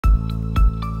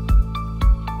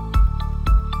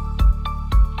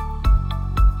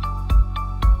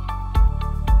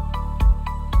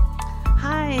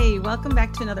welcome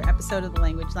back to another episode of the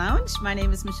Language Lounge. My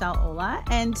name is Michelle Olah,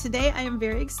 and today I am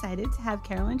very excited to have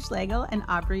Caroline Schlegel and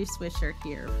Aubrey Swisher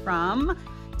here from,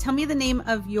 tell me the name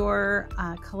of your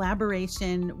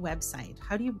collaboration website.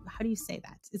 How do you say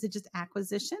that? Is it just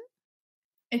acquisition?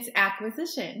 It's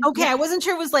acquisition. Okay, yeah. I wasn't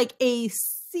sure it was like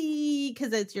AC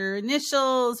because it's your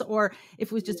initials, or if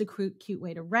it was just a cute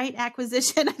way to write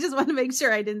acquisition. I just want to make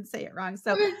sure I didn't say it wrong.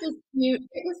 So it was just cute.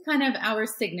 It was kind of our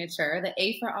signature, the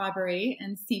A for Aubrey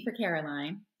and C for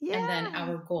Caroline. Yeah. And then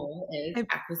our goal is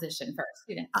acquisition for our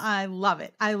students. I love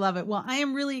it. I love it. Well, I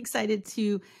am really excited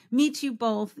to meet you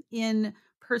both in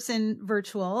person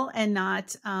virtual and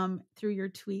not through your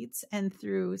tweets and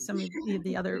through some of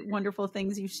the other wonderful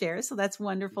things you share. So that's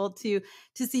wonderful to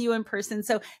see you in person.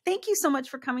 So thank you so much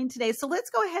for coming today. So let's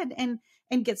go ahead and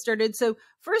get started. So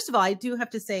first of all, I do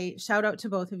have to say shout out to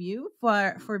both of you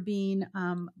for being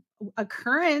a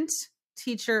current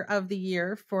Teacher of the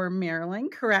Year for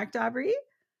Maryland. Correct, Aubrey?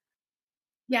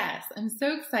 Yes, I'm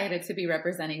so excited to be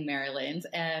representing Maryland,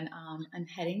 and I'm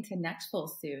heading to Nashville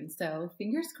soon, so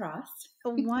fingers crossed.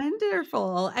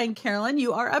 Wonderful. And Caroline,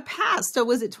 you are a past. So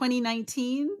was it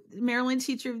 2019 Maryland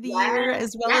Teacher of the Year,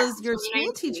 as well as your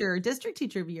school teacher, district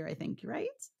teacher of the year, I think, right?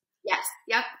 Yes.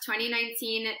 Yep.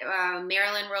 2019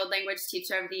 Maryland World Language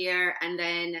Teacher of the Year, and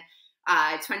then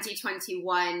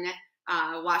 2021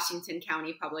 Washington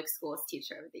County Public Schools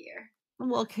Teacher of the Year.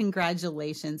 Well,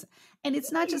 congratulations. And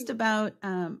it's not just about,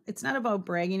 it's not about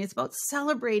bragging, it's about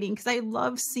celebrating, because I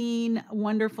love seeing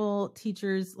wonderful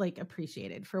teachers like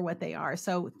appreciated for what they are.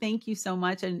 So thank you so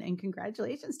much. And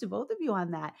congratulations to both of you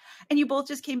on that. And you both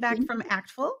just came back from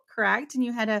ACTFL, correct? And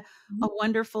you had a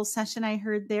wonderful session I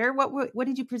heard there. What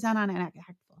did you present on at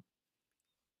ACTFL?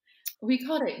 We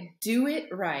called it Do It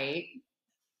Right.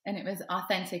 And it was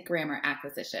authentic grammar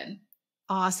acquisition.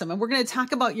 Awesome. And we're going to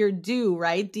talk about your do,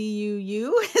 right?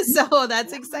 D-U-U. So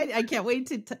that's exciting. I can't wait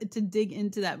to dig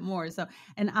into that more. So,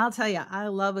 and I'll tell you, I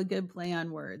love a good play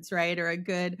on words, right? Or a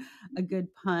good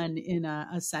pun in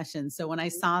a session. So when I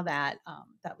saw that,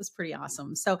 that was pretty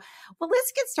awesome. So, well,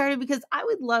 let's get started, because I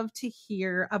would love to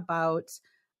hear about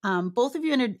both of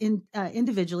you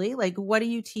individually, like what do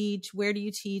you teach? Where do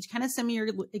you teach? Kind of some of your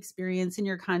experience in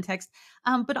your context,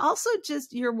 but also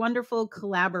just your wonderful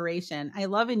collaboration. I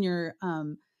love in your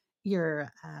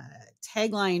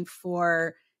tagline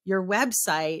for your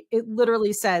website, it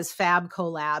literally says Fab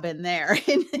Collab in there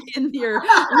in your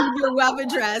web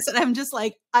address. And I'm just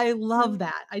like, I love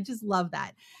that. I just love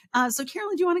that. So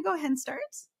Caroline, do you want to go ahead and start?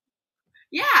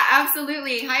 Yeah,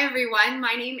 absolutely. Hi, everyone.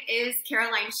 My name is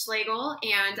Caroline Schlegel,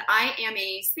 and I am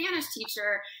a Spanish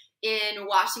teacher in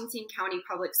Washington County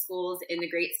Public Schools in the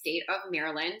great state of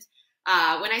Maryland.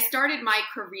 When I started my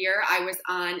career, I was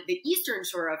on the eastern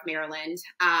shore of Maryland,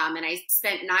 and I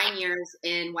spent 9 years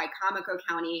in Wicomico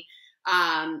County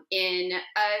in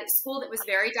a school that was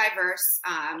very diverse.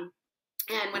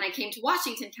 And when I came to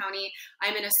Washington County,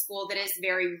 I'm in a school that is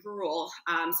very rural.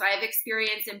 So I have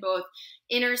experience in both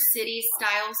inner city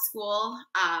style school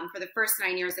for the first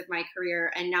 9 years of my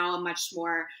career, and now a much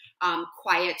more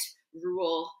quiet,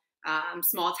 rural,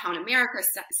 small town America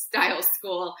style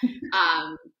school.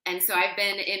 And so I've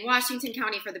been in Washington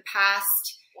County for the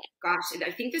past, gosh,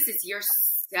 I think this is year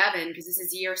 7, because this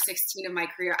is year 16 of my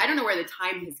career. I don't know where the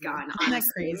time has gone, honestly. Isn't that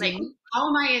crazy? Like, how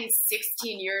am I in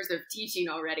 16 years of teaching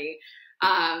already?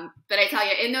 But I tell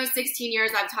you, in those 16 years,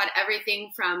 I've taught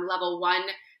everything from level 1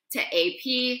 to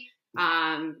AP.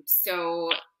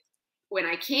 So when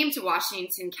I came to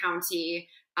Washington County,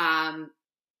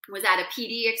 was at a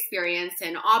PD experience,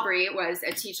 and Aubrey was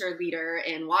a teacher leader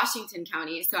in Washington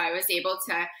County. So I was able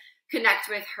to connect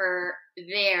with her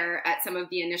there at some of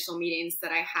the initial meetings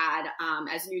that I had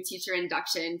as new teacher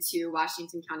induction to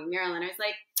Washington County, Maryland. I was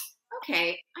like,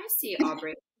 okay, I see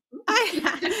Aubrey.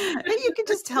 You can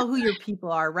just tell who your people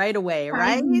are right away,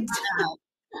 right?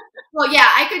 Well, yeah,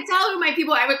 I could tell who my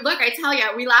people. I tell you,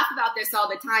 we laugh about this all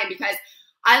the time, because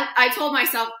I told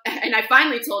myself, and I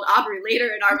finally told Aubrey later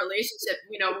in our relationship,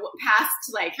 past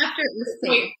like after the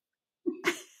point,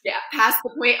 past the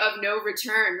point of no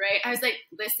return, right? I was like,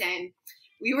 listen,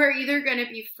 we were either going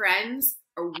to be friends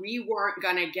or we weren't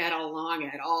going to get along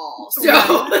at all. So,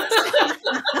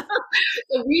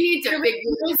 so we need to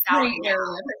figure this out here,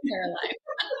 Caroline.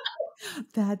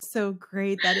 That's so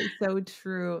great. That is so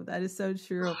true. That is so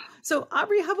true. So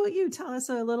Aubrey, how about you? Tell us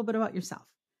a little bit about yourself.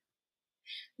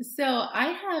 So I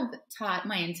have taught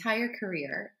my entire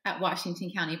career at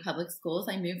Washington County Public Schools.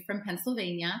 I moved from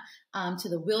Pennsylvania to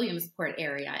the Williamsport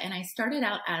area, and I started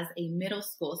out as a middle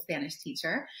school Spanish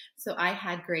teacher. So I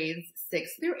had grades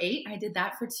 6 through 8. I did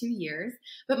that for 2 years,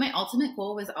 but my ultimate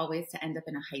goal was always to end up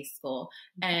in a high school.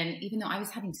 And even though I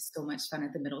was having so much fun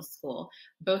at the middle school,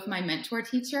 both my mentor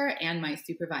teacher and my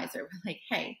supervisor were like,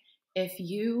 hey, if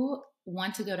you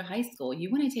want to go to high school,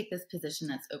 you want to take this position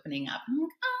that's opening up. And I'm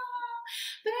like, oh,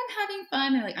 but I'm having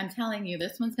fun. And like, I'm telling you,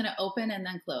 this one's going to open and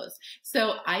then close.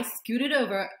 So I scooted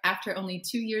over after only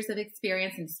 2 years of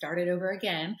experience and started over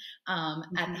again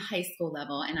at the high school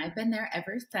level. And I've been there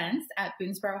ever since at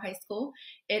Boonsboro High School.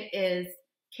 It is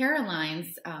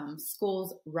Caroline's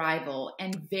school's rival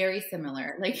and very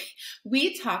similar. Like,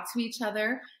 we talk to each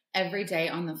other every day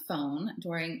on the phone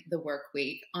during the work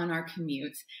week on our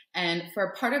commute. And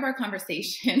for part of our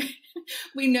conversation,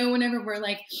 we know whenever we're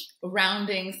like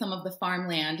rounding some of the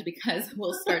farmland because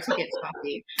we'll start to get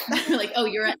choppy. We're like, oh,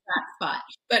 you're at that spot.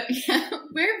 But yeah,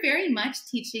 we're very much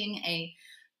teaching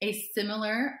a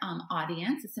similar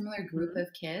audience, a similar group of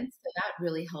kids. So that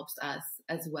really helps us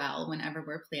as well whenever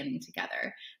we're planning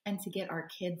together and to get our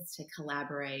kids to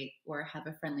collaborate or have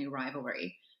a friendly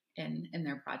rivalry in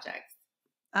their projects.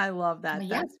 I love that.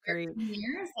 That's great.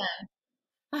 Years,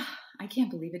 I can't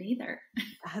believe it either.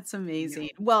 That's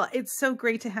amazing. Well, it's so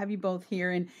great to have you both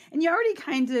here. And you already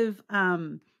kind of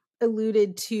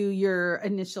alluded to your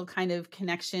initial kind of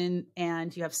connection,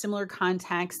 and you have similar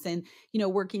contexts and,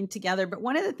 working together. But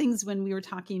one of the things when we were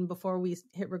talking before we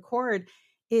hit record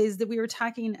is that we were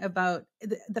talking about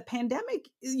the pandemic,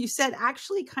 you said,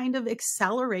 actually kind of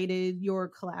accelerated your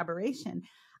collaboration.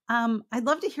 I'd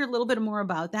love to hear a little bit more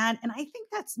about that. And I think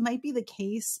that's might be the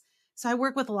case. So I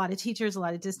work with a lot of teachers, a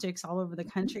lot of districts all over the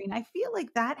country. And I feel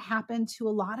like that happened to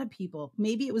a lot of people.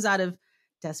 Maybe it was out of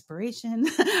desperation,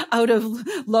 out of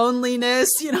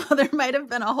loneliness. There might have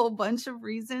been a whole bunch of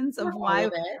reasons of why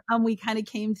we kind of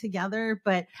came together.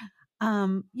 But,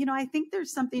 I think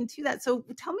there's something to that. So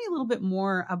tell me a little bit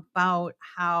more about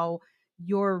how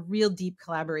your real deep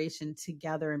collaboration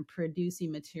together in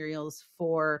producing materials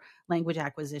for language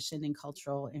acquisition and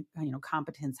cultural,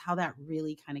 competence, how that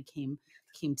really kind of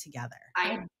came together.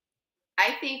 I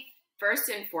think first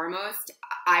and foremost,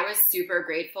 I was super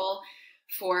grateful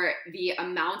for the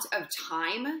amount of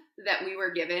time that we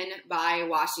were given by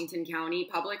Washington County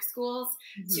Public Schools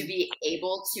to be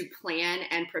able to plan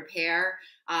and prepare.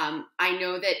 I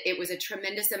know that it was a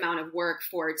tremendous amount of work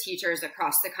for teachers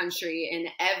across the country in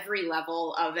every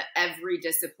level of every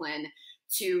discipline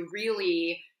to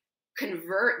really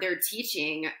convert their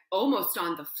teaching almost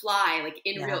on the fly, like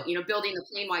in real, building the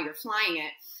plane while you're flying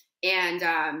it.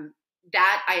 And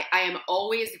that I am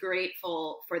always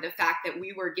grateful for the fact that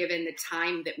we were given the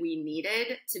time that we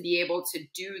needed to be able to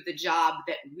do the job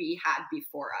that we had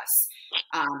before us.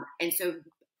 And so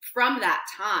from that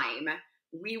time,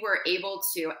 we were able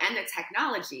to, and the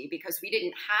technology, because we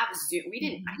didn't have Zoom,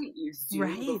 I didn't use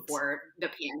Zoom before the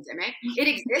pandemic. It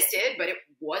existed, but it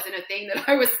wasn't a thing that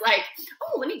I was like,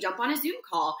 oh, let me jump on a Zoom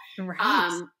call.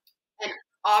 And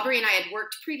Aubrey and I had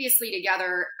worked previously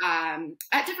together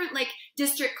at different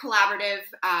district collaborative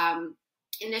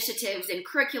initiatives and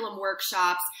curriculum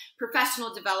workshops,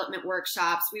 professional development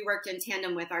workshops. We worked in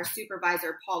tandem with our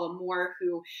supervisor, Paula Moore,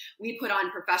 who we put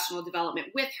on professional development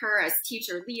with her as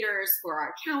teacher leaders for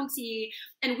our county.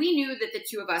 And we knew that the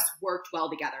two of us worked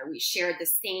well together. We shared the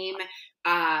same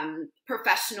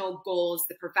professional goals,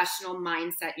 the professional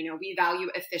mindset. We value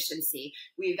efficiency,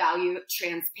 we value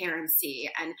transparency,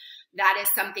 and that is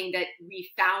something that we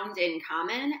found in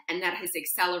common, and that has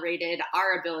accelerated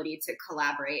our ability to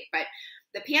collaborate. But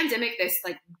the pandemic, this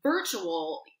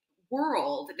virtual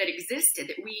world that existed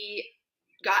that we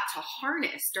got to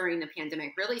harness during the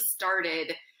pandemic, really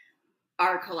started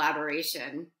our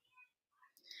collaboration.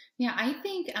 Yeah, I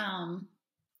think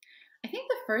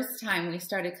the first time we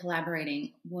started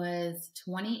collaborating was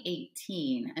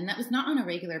 2018, and that was not on a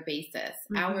regular basis.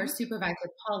 Our supervisor,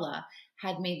 Paula,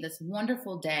 had made this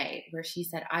wonderful day where she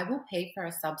said, I will pay for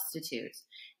a substitute,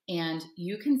 and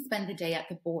you can spend the day at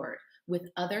the board with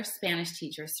other Spanish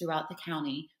teachers throughout the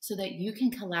county so that you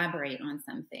can collaborate on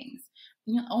some things.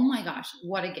 Oh my gosh,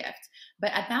 what a gift.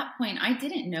 But at that point, I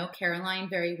didn't know Caroline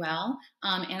very well.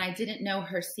 And I didn't know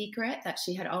her secret that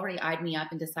she had already eyed me up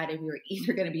and decided we were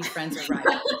either going to be friends or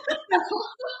rivals.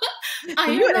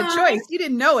 You had a choice. You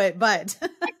didn't know it, but I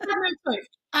had no choice.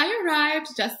 I arrived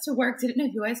just to work, didn't know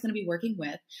who I was going to be working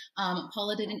with.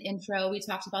 Paula did an intro. We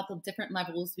talked about the different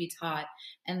levels we taught.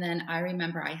 And then I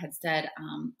remember I had said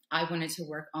I wanted to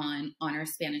work on Honor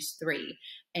Spanish 3.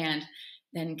 And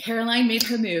then Caroline made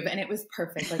her move and it was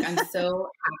perfect. Like, I'm so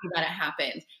happy that it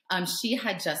happened. She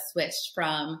had just switched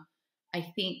from,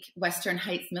 I think, Western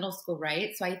Heights Middle School,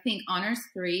 right? So I think Honors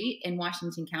 3 in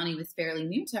Washington County was fairly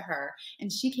new to her.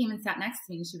 And she came and sat next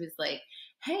to me and she was like,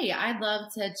 hey, I'd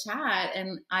love to chat.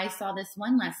 And I saw this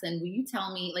one lesson. Will you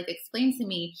tell me, like, explain to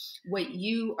me what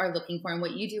you are looking for and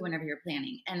what you do whenever you're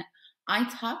planning? And I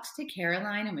talked to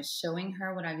Caroline and was showing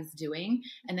her what I was doing.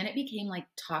 And then it became like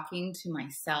talking to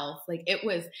myself. Like, it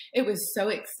was so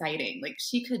exciting. Like,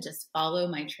 she could just follow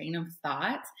my train of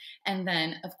thought. And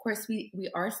then of course we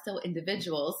are still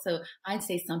individuals. So I'd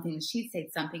say something and she'd say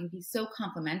something, be so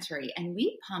complimentary. And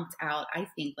we pumped out, I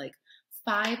think, like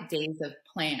 5 days of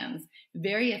plans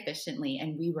very efficiently.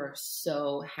 And we were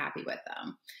so happy with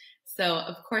them. So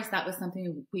of course that was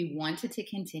something we wanted to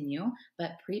continue,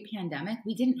 but pre-pandemic,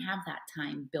 we didn't have that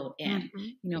time built in. Mm-hmm.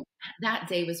 You know, that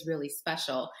day was really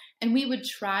special. And we would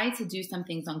try to do some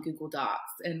things on Google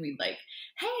Docs and we'd like,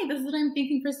 hey, this is what I'm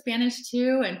thinking for Spanish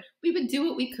too. And we would do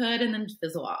what we could and then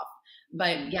fizzle off.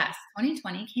 But yes,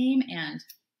 2020 came and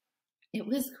it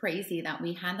was crazy that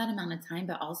we had that amount of time,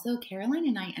 but also Caroline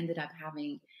and I ended up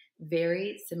having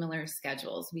very similar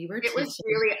schedules.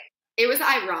 It was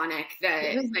ironic that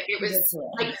it was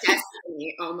like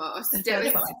destiny almost.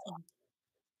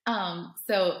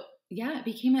 So yeah, it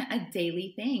became a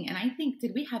daily thing. And I think,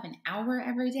 did we have an hour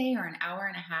every day or an hour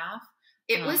and a half?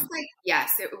 It was like, yes,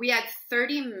 we had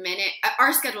 30-minute,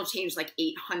 our schedule changed like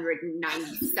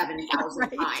 897,000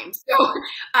 right. times. So,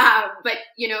 but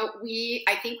you know,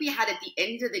 I think we had at the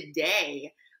end of the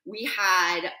day, we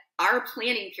had our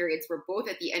planning periods were both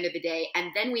at the end of the day.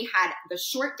 And then we had the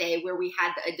short day where we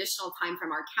had the additional time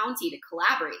from our county to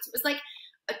collaborate. So it was like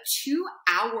a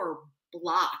 2-hour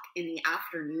block in the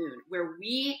afternoon where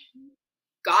we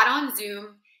got on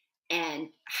Zoom and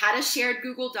had a shared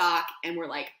Google Doc and we're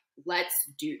like, let's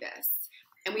do this.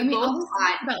 And we both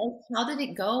talked about, like, how did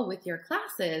it go with your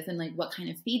classes and like what kind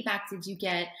of feedback did you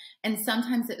get? And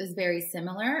sometimes it was very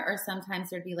similar, or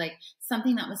sometimes there'd be like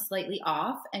something that was slightly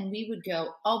off, and we would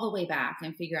go all the way back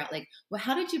and figure out like, well,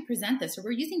 how did you present this? Or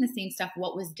we're using the same stuff,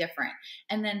 what was different?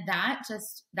 And then that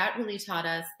really taught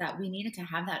us that we needed to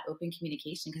have that open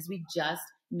communication because we just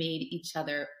made each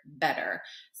other better.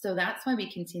 So that's why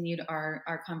we continued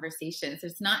our conversations.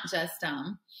 It's not just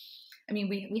I mean,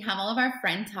 we have all of our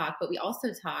friend talk, but we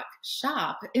also talk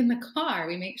shop in the car.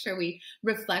 We make sure we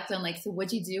reflect on like, so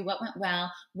what'd you do? What went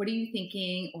well? What are you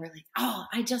thinking? Or like, oh,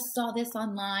 I just saw this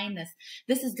online.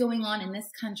 This is going on in this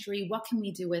country. What can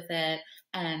we do with it?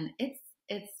 And it's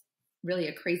really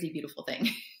a crazy, beautiful thing.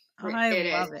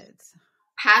 I love it.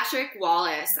 Patrick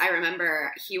Wallace, I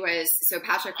remember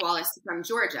Patrick Wallace from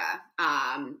Georgia,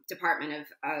 Department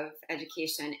of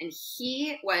Education, and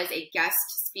he was a guest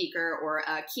speaker or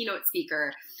a keynote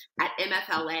speaker at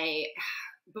MFLA.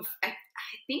 I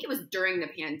think it was during the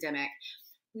pandemic.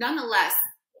 Nonetheless,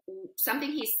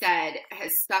 something he said has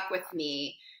stuck with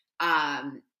me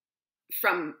and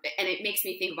it makes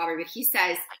me think of Aubrey, but he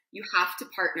says, you have to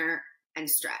partner and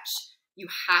stretch. You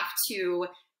have to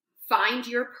find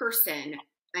your person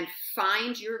and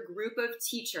find your group of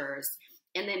teachers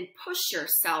and then push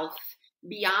yourself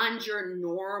beyond your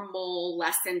normal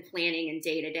lesson planning and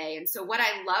day-to-day. And so what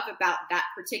I love about that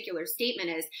particular statement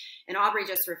is, and Aubrey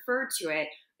just referred to it,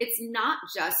 it's not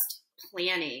just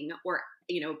planning or,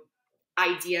 you know,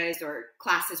 ideas or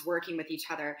classes working with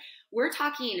each other. We're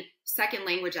talking second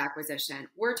language acquisition.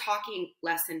 We're talking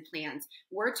lesson plans.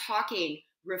 We're talking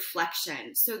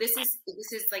reflection. So this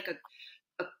is like a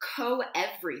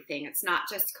co-everything. It's not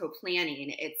just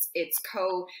co-planning. It's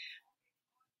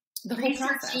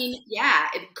co-researching. Yeah.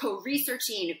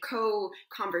 Co-researching,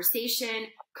 co-conversation,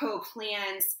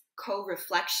 co-plans,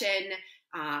 co-reflection.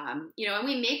 You know, and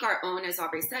we make our own, as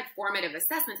Aubrey said, formative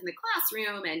assessments in the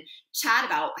classroom and chat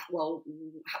about, well,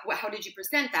 how did you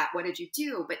present that? What did you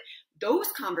do? But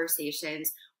those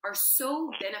conversations are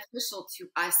so beneficial to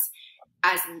us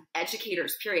as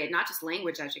educators, period, not just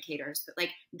language educators, but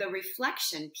like the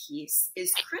reflection piece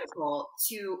is critical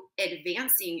to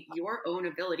advancing your own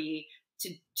ability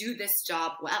to do this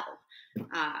job well.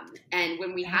 And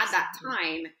when we had that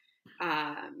time,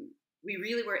 we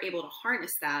really were able to harness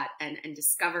that and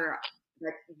discover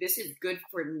that this is good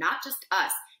for not just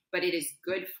us, but it is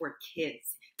good for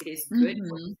kids. It is good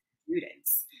for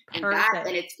students. And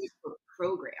it's good for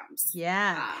programs.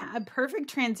 Yeah, a perfect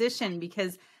transition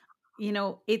because, you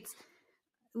know, it's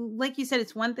like you said,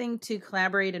 it's one thing to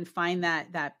collaborate and find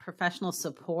that professional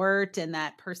support and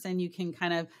that person you can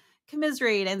kind of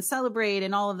commiserate and celebrate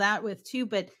and all of that with too.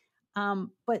 But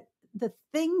the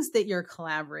things that your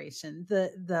collaboration,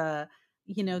 the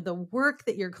you know, the work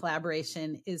that your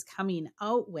collaboration is coming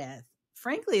out with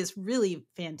frankly is really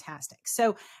fantastic.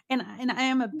 So, and I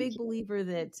am a big believer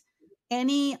that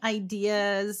any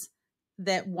ideas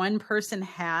that one person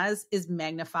has is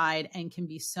magnified and can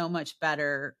be so much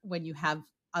better when you have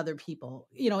other people,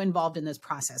 involved in this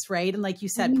process, right? And like you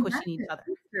said, pushing each other.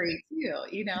 History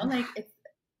too, like it's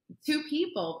two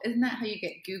people. Isn't that how you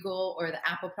get Google or the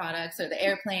Apple products or the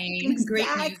airplane?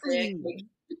 Exactly. Great music.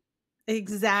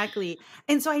 Exactly.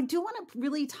 And so I do want to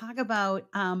really talk about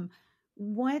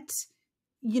what,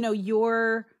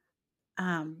 your,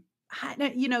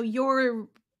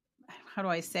 how do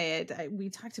I say it? We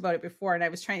talked about it before and it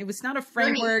was not a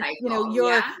framework,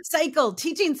 your cycle,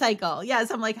 teaching cycle. Yes.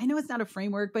 I'm like, I know it's not a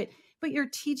framework, but your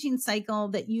teaching cycle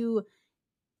that you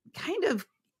kind of,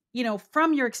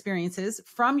 from your experiences,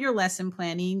 from your lesson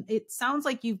planning, it sounds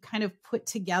like you've kind of put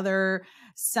together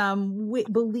some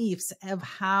beliefs of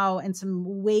how and some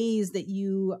ways that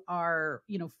you are,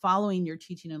 following your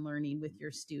teaching and learning with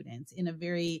your students in a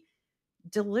very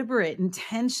deliberate,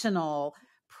 intentional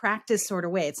practice sort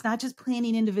of way. It's not just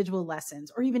planning individual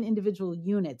lessons or even individual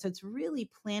units. It's really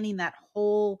planning that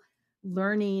whole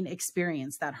learning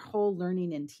experience, that whole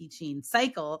learning and teaching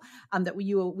cycle that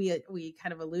we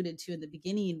kind of alluded to in the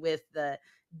beginning with the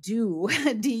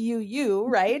DUU,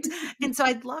 right? And so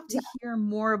I'd love to hear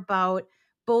more about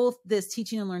both this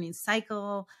teaching and learning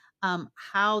cycle,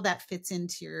 how that fits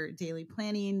into your daily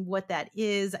planning, what that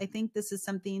is. I think this is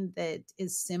something that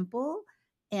is simple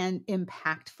and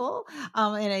impactful.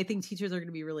 And I think teachers are going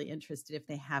to be really interested if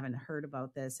they haven't heard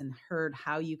about this and heard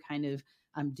how you kind of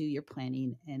do your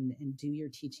planning and do your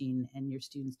teaching and your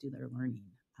students do their learning.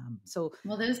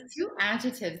 Well, those two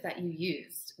adjectives that you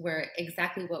used were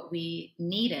exactly what we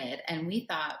needed. And we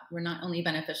thought were not only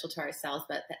beneficial to ourselves,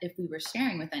 but that if we were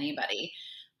sharing with anybody,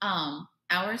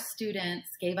 our students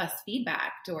gave us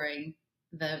feedback during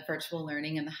the virtual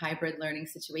learning and the hybrid learning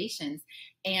situations.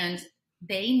 And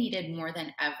they needed more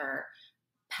than ever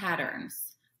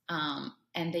patterns.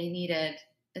 And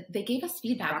they gave us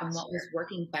feedback on what was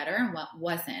working better and what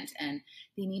wasn't. And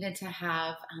they needed to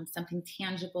have something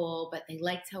tangible, but they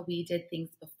liked how we did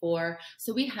things before.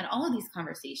 So we had all of these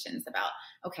conversations about,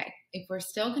 okay, if we're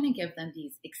still going to give them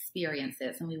these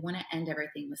experiences and we want to end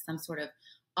everything with some sort of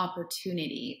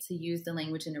opportunity to use the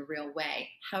language in a real way,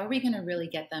 how are we going to really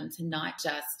get them to not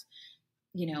just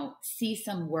see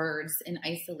some words in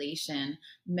isolation,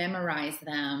 memorize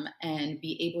them, and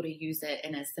be able to use it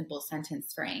in a simple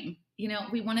sentence frame?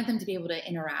 We wanted them to be able to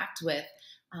interact with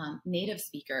native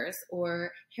speakers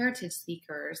or heritage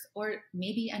speakers or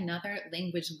maybe another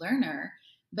language learner,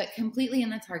 but completely in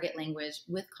the target language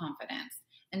with confidence.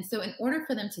 And so in order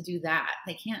for them to do that,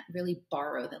 they can't really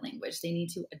borrow the language. They need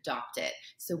to adopt it.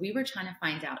 So we were trying to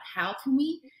find out, how can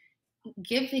we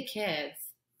give the kids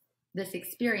this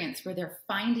experience where they're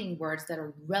finding words that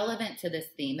are relevant to this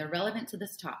theme, they're relevant to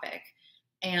this topic,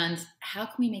 and how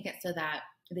can we make it so that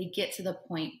they get to the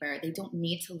point where they don't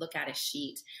need to look at a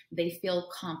sheet. They feel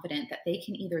confident that they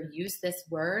can either use this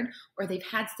word, or they've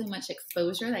had so much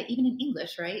exposure that even in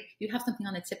English, right, you have something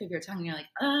on the tip of your tongue and you're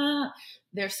like,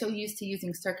 they're so used to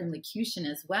using circumlocution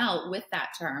as well with that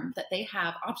term that they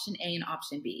have option A and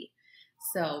option B.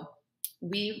 So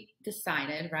we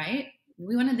decided, right,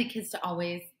 we wanted the kids to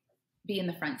always be in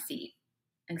the front seat.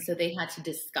 And so they had to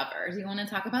discover. Do you want to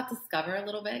talk about discover a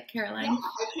little bit, Caroline? Yeah,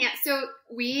 I can. So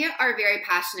we are very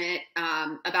passionate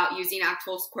about using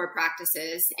actual core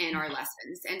practices in our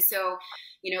lessons. And so,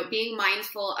 being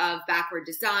mindful of backward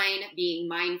design, being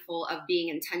mindful of being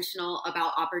intentional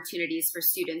about opportunities for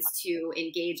students to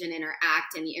engage and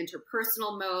interact in the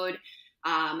interpersonal mode,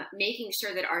 making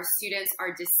sure that our students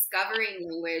are discovering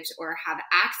language or have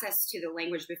access to the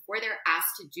language before they're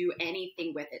asked to do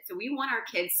anything with it. So we want our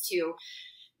kids to,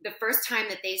 the first time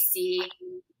that they see,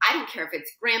 I don't care if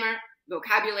it's grammar,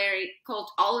 vocabulary,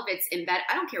 cult, all of it's embedded.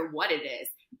 I don't care what it is.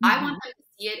 I want them to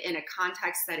see it in a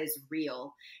context that is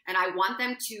real. And I want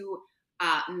them to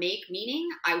make meaning.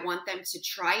 I want them to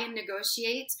try and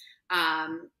negotiate.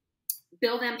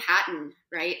 Bill Van Patten,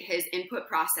 right, his input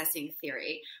processing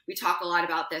theory. We talk a lot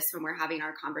about this when we're having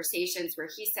our conversations, where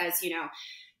he says,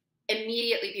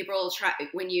 immediately people will try,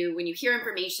 when you hear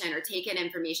information or take in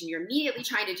information, you're immediately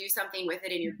trying to do something with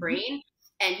it in your brain.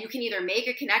 And you can either make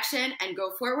a connection and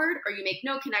go forward, or you make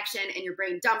no connection and your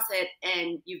brain dumps it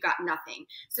and you've got nothing.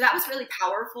 So that was really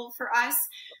powerful for us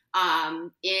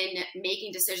in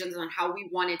making decisions on how we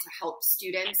wanted to help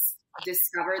students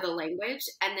discover the language,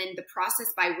 and then the process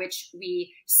by which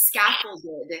we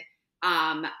scaffolded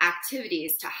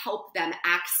activities to help them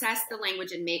access the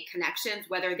language and make connections,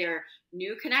 whether they're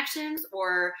new connections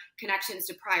or connections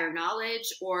to prior knowledge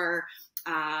or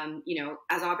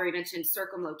as Aubrey mentioned,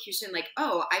 circumlocution, like,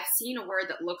 oh, I've seen a word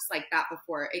that looks like that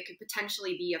before. It could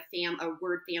potentially be a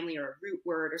word family or a root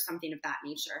word or something of that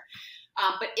nature.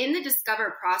 But in the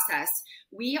Discover process,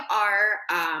 we are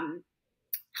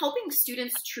helping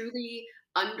students truly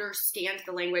understand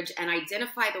the language and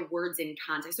identify the words in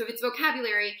context. So if it's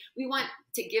vocabulary, we want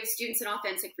to give students an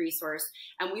authentic resource,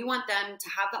 and we want them to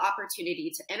have the opportunity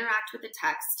to interact with the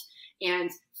text and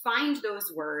find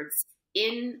those words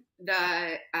in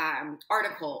the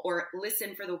article, or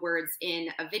listen for the words in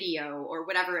a video or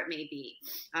whatever it may be.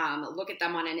 Look at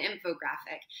them on an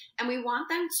infographic. And we want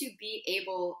them to be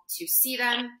able to see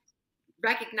them,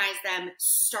 recognize them,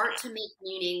 start to make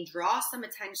meaning, draw some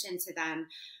attention to them.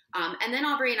 And then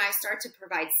Aubrey and I start to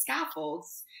provide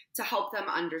scaffolds to help them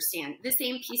understand. The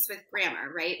same piece with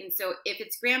grammar, right? And so if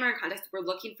it's grammar and context, we're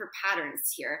looking for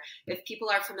patterns here. If people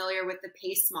are familiar with the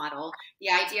PACE model, the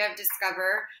idea of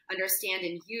discover, understand,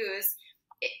 and use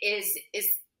is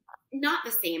not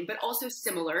the same, but also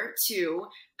similar to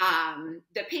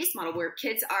the PACE model, where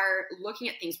kids are looking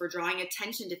at things, we're drawing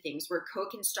attention to things, we're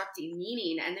co-constructing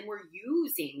meaning, and then we're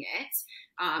using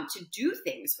it to do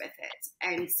things with it.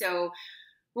 And so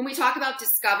when we talk about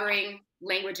discovering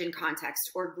language in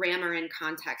context or grammar in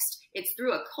context, it's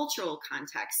through a cultural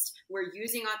context. We're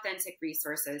using authentic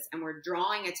resources and we're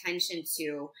drawing attention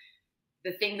to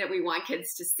the thing that we want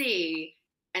kids to see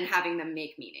and having them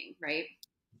make meaning, right?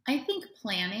 I think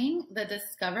planning the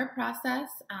Discover process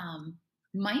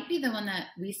might be the one that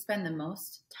we spend the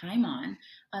most time on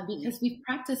because we've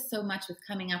practiced so much with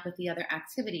coming up with the other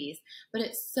activities, but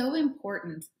it's so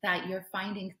important that you're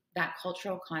finding that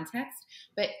cultural context,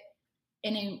 but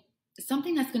in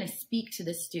something that's going to speak to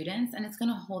the students and it's going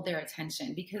to hold their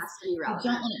attention, because you don't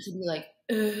want it to be like,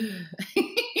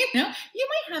 you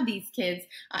might have these kids.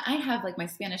 I have like my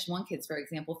Spanish 1 kids, for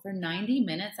example, for 90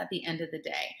 minutes at the end of the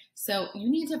day. So you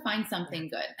need to find something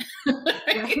good.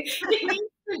 It needs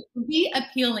to be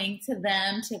appealing to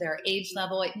them, to their age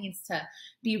level. It needs to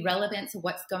be relevant to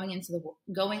what's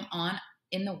going on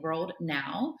in the world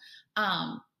now.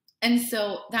 And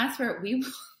so that's where we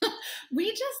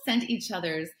just send each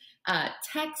other's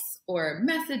texts or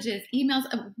messages, emails,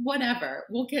 whatever.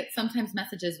 We'll get sometimes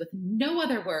messages with no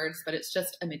other words, but it's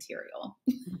just a material.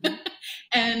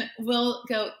 And we'll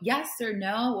go yes or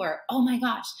no, or, oh my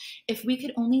gosh, if we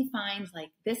could only find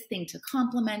like this thing to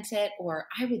complement it, or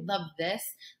I would love this,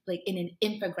 like in an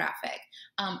infographic.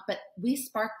 But we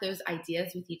spark those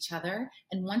ideas with each other.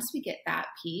 And once we get that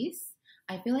piece,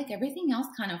 I feel like everything else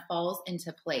kind of falls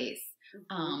into place.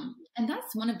 And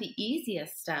that's one of the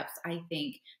easiest steps, I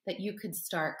think, that you could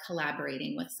start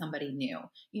collaborating with somebody new.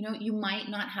 You might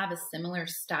not have a similar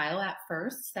style at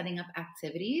first, setting up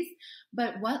activities,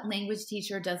 but what language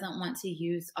teacher doesn't want to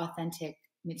use authentic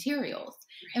materials?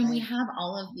 And we have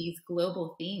all of these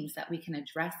global themes that we can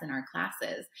address in our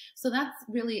classes. So that's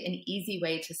really an easy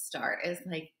way to start, is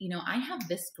like, I have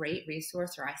this great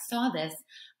resource, or I saw this,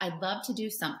 I'd love to do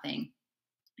something.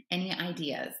 Any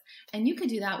ideas? And you can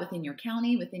do that within your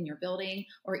county, within your building,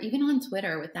 or even on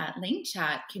Twitter with that link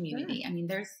chat community. Sure. I mean,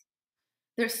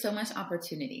 there's so much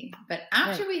opportunity. But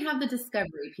after we have the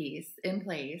discovery piece in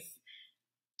place,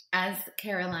 as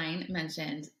Caroline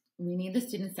mentioned, we need the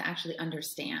students to actually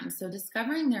understand. So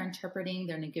discovering, they're interpreting,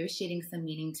 they're negotiating some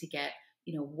meaning to get,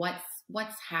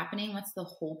 what's happening, what's the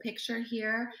whole picture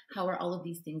here, how are all of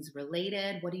these things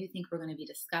related, what do you think we're going to be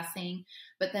discussing?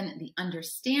 But then the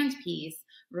understand piece,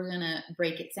 we're going to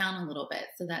break it down a little bit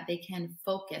so that they can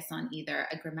focus on either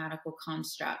a grammatical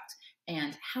construct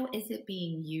and how is it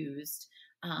being used,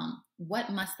 what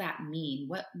must that mean,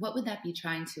 what would that be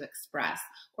trying to express,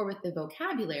 or with the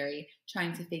vocabulary,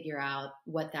 trying to figure out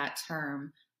what that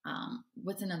term,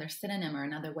 what's another synonym or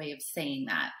another way of saying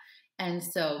that. And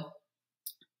so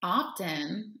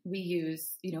often we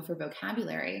use, for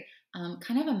vocabulary,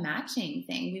 kind of a matching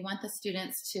thing. We want the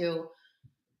students to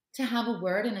have a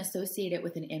word and associate it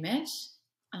with an image.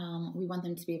 We want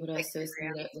them to be able to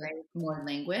associate it with more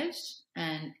language.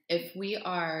 And if we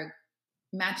are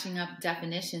matching up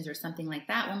definitions or something like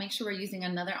that, we'll make sure we're using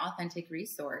another authentic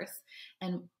resource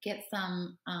and get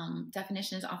some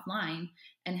definitions offline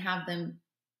and have them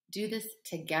do this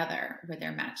together where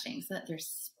they're matching, so that they're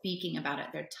speaking about it,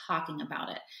 they're talking about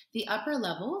it. The upper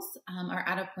levels are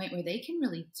at a point where they can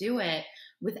really do it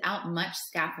without much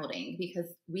scaffolding, because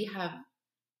we have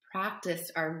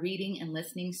practiced our reading and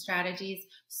listening strategies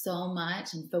so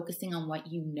much and focusing on what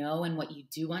you know and what you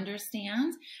do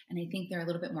understand. And I think they're a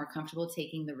little bit more comfortable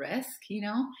taking the risk.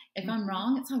 If I'm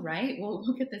wrong, it's all right. We'll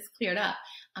get this cleared up.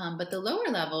 But the lower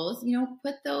levels,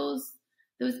 put those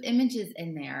images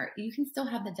in there. You can still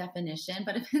have the definition,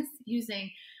 but if it's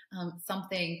using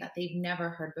something that they've never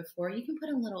heard before, you can put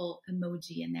a little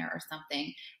emoji in there or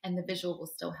something, and the visual will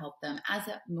still help them, as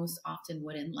it most often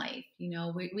would in life. We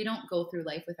don't go through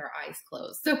life with our eyes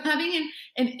closed. So having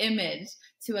an image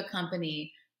to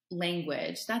accompany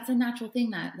language, that's a natural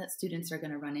thing that students are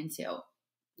going to run into.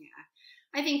 Yeah.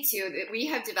 I think too that we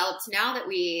have developed now that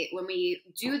when we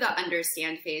do the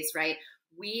understand phase, right,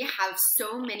 we have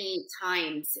so many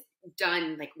times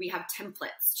done, like we have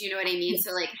templates. Do you know what I mean? Yes.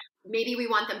 So like maybe we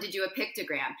want them to do a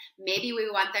pictogram. Maybe we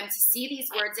want them to see these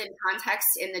words in context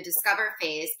in the discover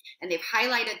phase, and they've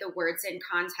highlighted the words in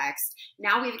context.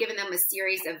 Now we've given them a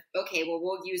series of, okay, well,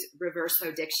 we'll use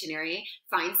Reverso Dictionary,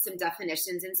 find some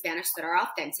definitions in Spanish that are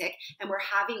authentic, and we're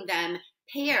having them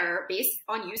pair, based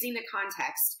on using the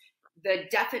context, the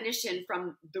definition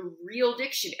from the real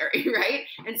dictionary, right?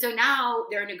 And so now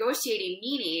they're negotiating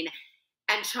meaning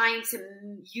and trying to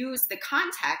use the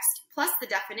context plus the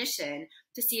definition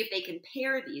to see if they can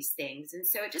pair these things. And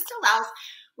so it just allows,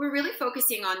 we're really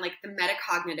focusing on like the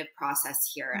metacognitive process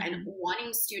here, Mm-hmm. and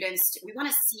wanting students we want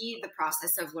to see the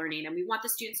process of learning, and we want the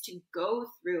students to go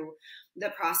through the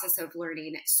process of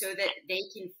learning so that they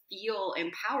can feel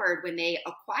empowered when they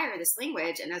acquire this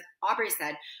language. And as Aubrey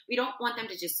said, we don't want them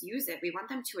to just use it. We want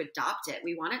them to adopt it.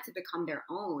 We want it to become their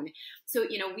own. So,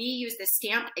 we use the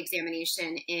stamp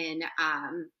examination in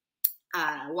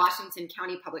Washington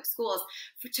County Public Schools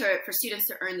for students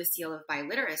to earn the seal of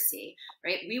biliteracy,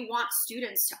 right? We want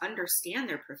students to understand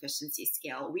their proficiency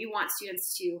scale. We want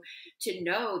students to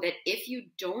know that if you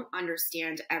don't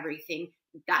understand everything,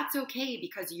 that's okay,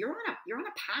 because you're on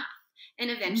a path, and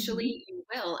eventually you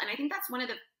will. And I think that's one of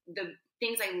the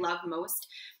things I love most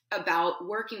about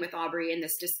working with Aubrey in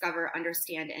this discover,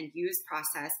 understand, and use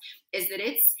process is that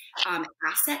it's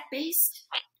asset-based,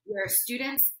 where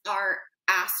students are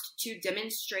asked to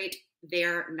demonstrate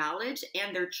their knowledge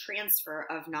and their transfer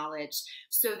of knowledge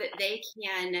so that they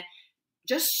can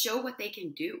just show what they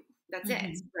can do. That's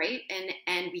it, right?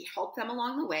 And we help them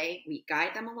along the way. We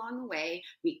guide them along the way.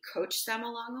 We coach them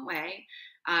along the way.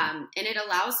 And it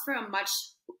allows for a much,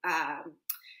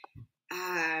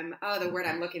 the word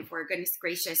I'm looking for, goodness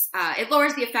gracious. It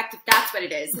lowers the effective, that's what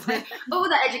it is.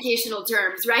 The educational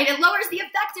terms, right? It lowers the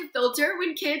affective filter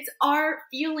when kids are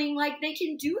feeling like they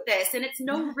can do this, and it's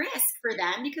no risk for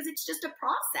them because it's just a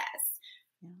process.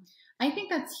 Yeah. I think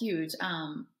that's huge,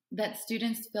 that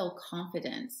students feel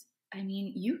confident. I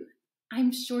mean,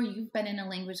 I'm sure you've been in a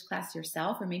language class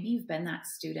yourself, or maybe you've been that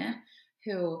student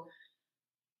who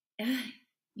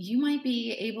you might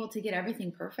be able to get everything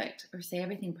perfect or say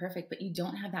everything perfect, but you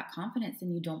don't have that confidence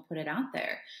and you don't put it out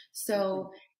there.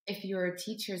 So if your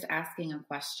teacher's asking a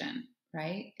question,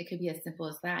 right, it could be as simple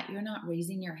as that. You're not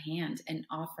raising your hand and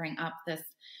offering up this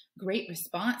great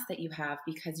response that you have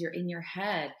because you're in your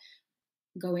head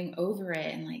going over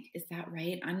it and like, is that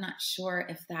right? I'm not sure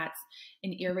if that's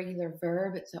an irregular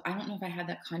verb. So I don't know if I had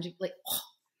that conjugate. Like,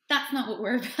 that's not what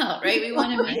we're about, right? We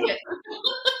want to make it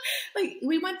like,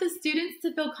 we want the students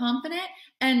to feel confident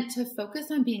and to focus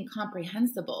on being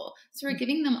comprehensible. So we're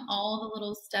giving them all the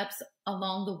little steps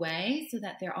along the way so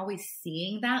that they're always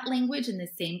seeing that language in the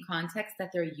same context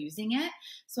that they're using it.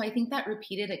 So I think that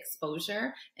repeated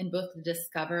exposure in both the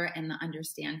discover and the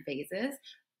understand phases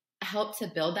help to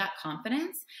build that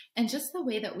confidence, and just the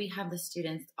way that we have the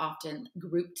students often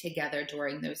group together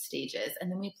during those stages.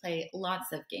 And then we play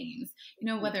lots of games,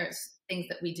 whether it's things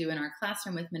that we do in our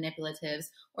classroom with manipulatives,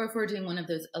 or if we're doing one of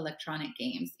those electronic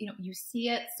games, you see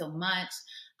it so much,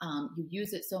 you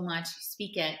use it so much, you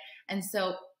speak it. And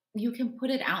so you can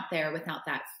put it out there without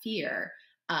that fear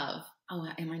of, oh,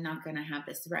 am I not going to have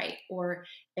this right? Or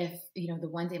if, the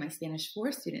one day my Spanish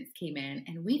 4 students came in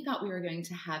and we thought we were going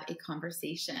to have a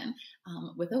conversation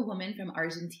with a woman from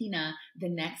Argentina the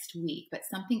next week, but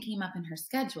something came up in her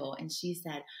schedule and she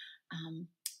said,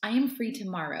 I am free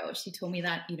tomorrow. She told me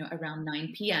that, around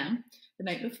 9 p.m. the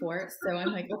night before. So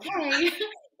I'm like, okay,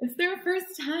 it's their first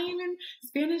time in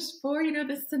Spanish 4,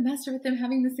 this semester with them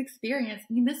having this experience.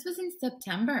 I mean, this was in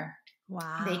September.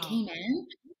 Wow. They came in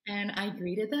and I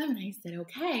greeted them and I said,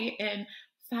 okay, in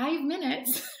 5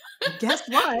 minutes. Guess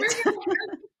what?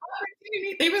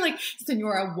 They were like,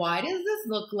 Senora, why does this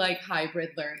look like hybrid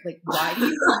learn? Like, why do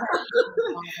you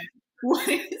what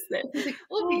is this? I was like,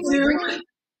 well, we're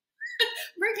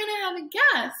gonna have a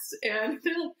guest. And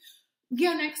they're like,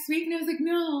 yeah, next week. And I was like,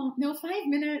 no, 5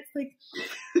 minutes. Like,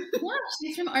 watch,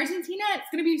 she's from Argentina. It's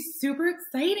going to be super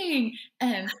exciting.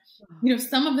 And,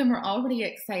 some of them were already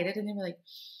excited and they were like,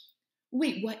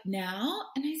 wait, what now?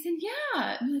 And I said,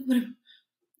 yeah. And they're like,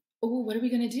 oh, what are we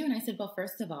going to do? And I said, well,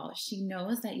 first of all, she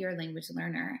knows that you're a language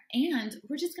learner and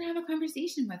we're just going to have a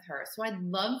conversation with her. So I'd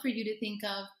love for you to think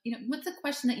of, what's a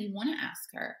question that you want to ask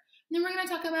her? And then we're going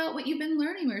to talk about what you've been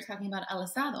learning. We were talking about el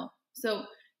asado. So,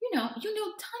 you know tons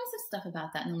of stuff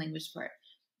about that in the language part.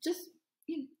 Just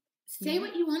say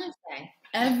what you want to say.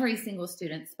 Every single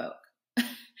student spoke.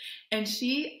 And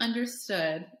she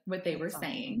understood what they were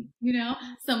saying.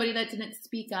 Somebody that didn't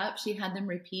speak up, she had them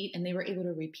repeat and they were able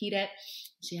to repeat it.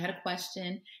 She had a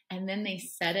question and then they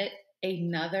said it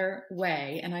another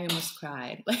way. And I almost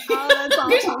cried. Oh, that's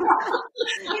awesome.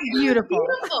 Beautiful.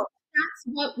 That's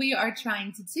what we are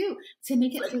trying to do, to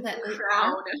make it so that they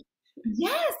are,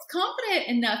 yes, confident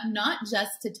enough, not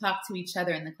just to talk to each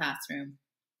other in the classroom,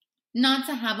 not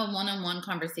to have a one-on-one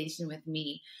conversation with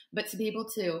me, but to be able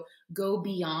to go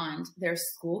beyond their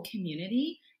school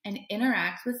community and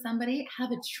interact with somebody,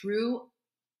 have a true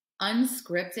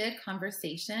unscripted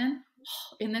conversation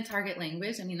in the target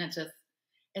language. I mean,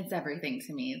 it's everything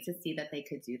to me to see that they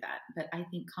could do that. But I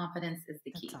think confidence is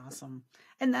the key. That's awesome.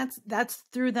 And that's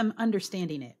through them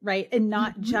understanding it, right? And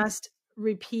not just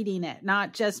repeating it,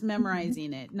 not just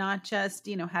memorizing it, not just,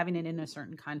 having it in a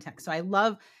certain context. So I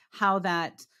love how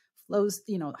that flows,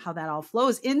 how that all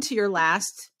flows into your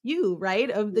last right?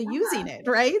 Of the using it,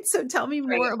 right? So tell me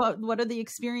more about what are the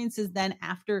experiences then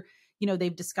after,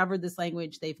 they've discovered this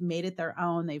language, they've made it their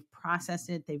own, they've processed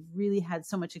it, they've really had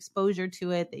so much exposure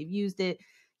to it, they've used it,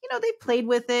 they've played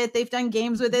with it, they've done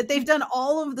games with it, they've done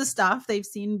all of the stuff, they've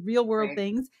seen real world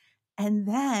things. And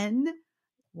then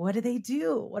what do they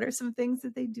do? What are some things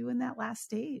that they do in that last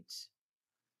stage?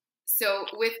 So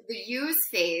with the use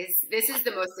phase, this is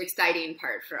the most exciting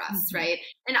part for us, right?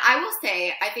 And I will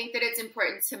say, I think that it's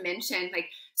important to mention, like,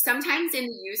 sometimes in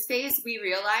the use phase, we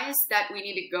realize that we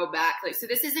need to go back. Like, so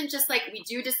this isn't just like we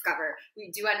do discover,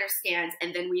 we do understand,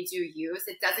 and then we do use.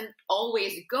 It doesn't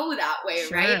always go that way,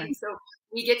 right? And so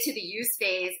we get to the use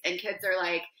phase and kids are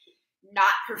like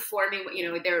not performing,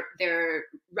 they're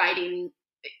writing,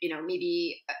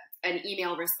 maybe an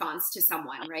email response to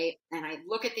someone, right? And I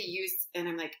look at the use and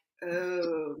I'm like,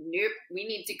 oh, nope, we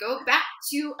need to go back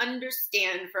to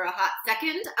understand for a hot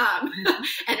second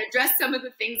and address some of the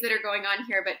things that are going on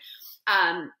here. But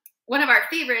one of our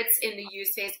favorites in the use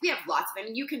phase, we have lots of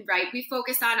them. You can write. We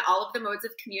focus on all of the modes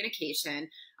of communication.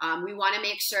 We want to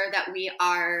make sure that we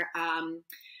are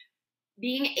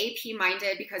being AP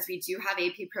minded, because we do have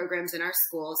AP programs in our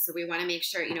schools. So we want to make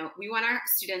sure, we want our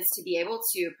students to be able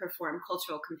to perform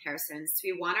cultural comparisons.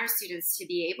 We want our students to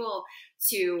be able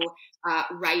to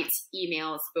write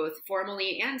emails, both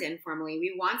formally and informally.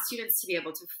 We want students to be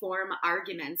able to form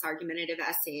arguments, argumentative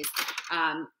essays.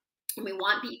 We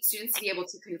want students to be able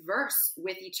to converse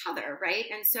with each other, right?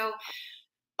 And so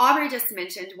Aubrey just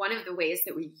mentioned one of the ways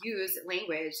that we use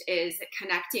language is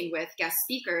connecting with guest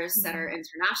speakers that are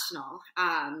international.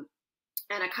 And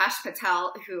Akash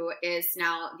Patel, who is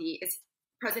now is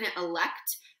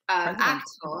president-elect of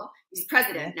ACTFL. He's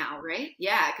president now, right?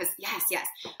 Yeah, because yes.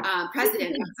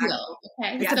 President of ACTFL.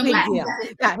 Okay. It's a big deal.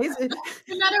 Yeah,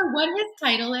 no matter what his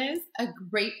title is, a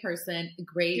great person, a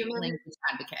great language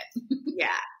advocate. Yeah.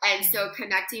 And so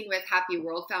connecting with Happy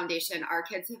World Foundation, our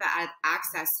kids have had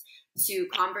access to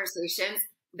conversations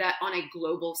that on a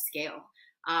global scale.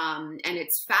 And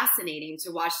it's fascinating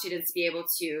to watch students be able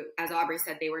to, as Aubrey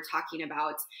said, they were talking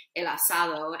about el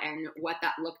asado and what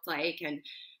that looked like. And,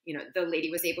 the lady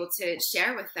was able to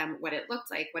share with them what it looked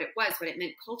like, what it was, what it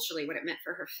meant culturally, what it meant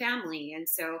for her family. And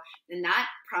so then that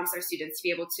prompts our students to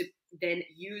be able to then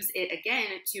use it again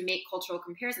to make cultural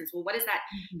comparisons. Well, what is that?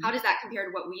 How does that compare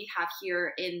to what we have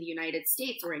here in the United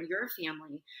States or in your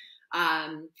family?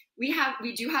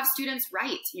 We do have students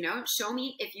write, show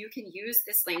me if you can use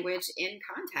this language in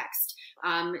context.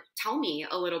 Tell me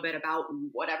a little bit about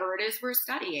whatever it is we're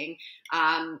studying.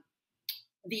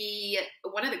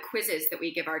 One of the quizzes that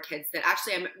we give our kids that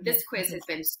actually this quiz has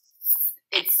been,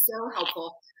 it's so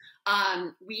helpful.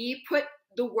 We put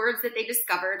the words that they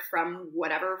discovered from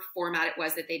whatever format it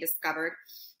was that they discovered.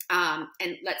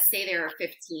 And let's say there are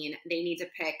 15, they need to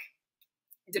pick,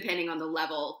 depending on the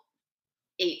level,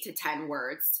 8 to 10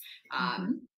 words.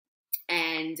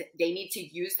 And they need to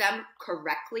use them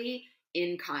correctly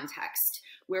in context,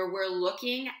 where we're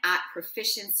looking at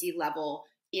proficiency level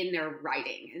in their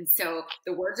writing. And so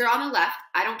the words are on the left.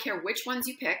 I don't care which ones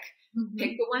you pick.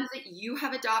 Pick the ones that you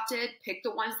have adopted, pick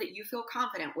the ones that you feel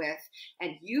confident with,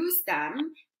 and use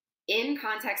them in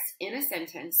context in a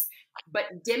sentence,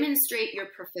 but demonstrate your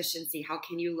proficiency. How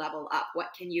can you level up?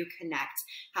 What can you connect?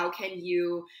 How can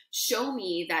you show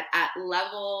me that at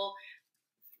level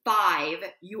 5,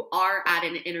 you are at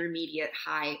an intermediate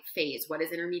high phase. What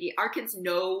is intermediate? Our kids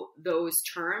know those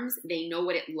terms. They know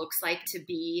what it looks like to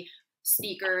be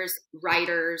speakers,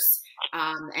 writers,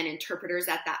 and interpreters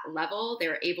at that level.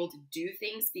 They're able to do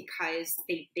things because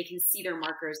they can see their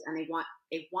markers and they want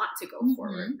to go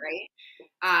forward,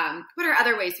 right? What are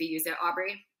other ways we use it,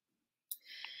 Aubrey?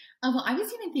 Well, I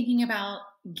was even thinking about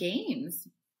games.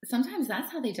 Sometimes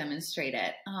that's how they demonstrate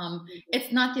it.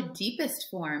 It's not the deepest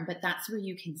form, but that's where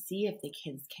you can see if the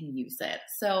kids can use it.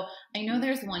 So I know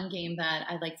there's one game that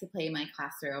I like to play in my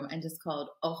classroom and just called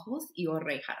Ojos y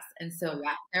Orejas. And so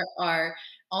there are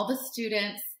all the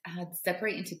students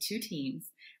separate into 2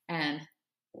 teams, and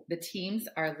the teams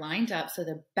are lined up so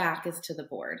the back is to the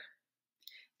board.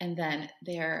 And then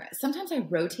sometimes I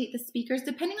rotate the speakers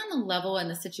depending on the level and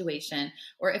the situation,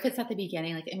 or if it's at the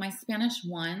beginning, like in my Spanish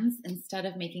 1s, instead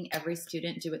of making every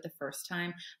student do it the first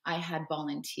time, I had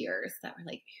volunteers that were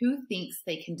like, who thinks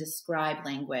they can describe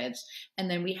language?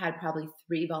 And then we had probably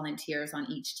 3 volunteers on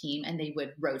each team and they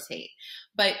would rotate.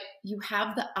 But you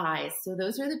have the eyes. So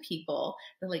those are the people,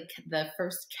 the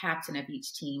first captain of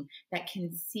each team that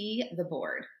can see the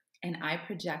board. And I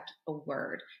project a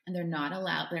word, and they're not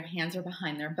allowed, their hands are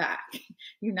behind their back.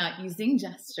 You're not using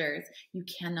gestures. You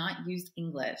cannot use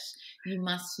English. You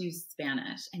must use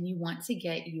Spanish. And you want to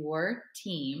get your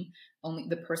team, only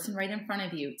the person right in front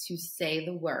of you, to say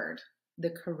the word,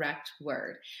 the correct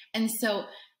word. And so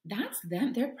that's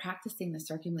them. They're practicing the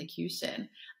circumlocution.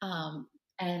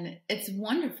 And it's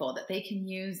wonderful that they can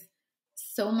use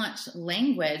so much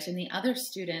language, and the other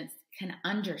students can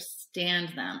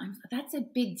understand them. That's a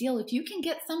big deal. If you can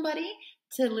get somebody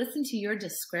to listen to your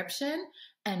description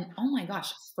and, oh my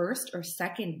gosh, first or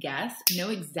second guess, know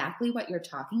exactly what you're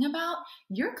talking about,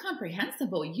 you're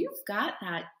comprehensible. You've got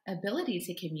that ability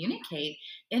to communicate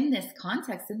in this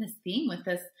context, in this theme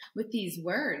with these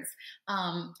words.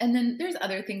 And then there's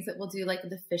other things that we'll do, like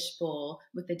the fishbowl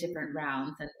with the different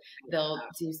rounds, and they'll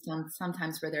do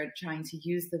sometimes where they're trying to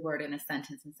use the word in a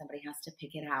sentence and somebody has to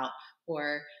pick it out,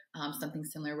 or something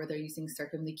similar where they're using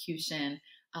circumlocution.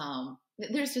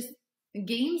 There's just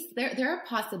games, they're a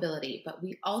possibility, but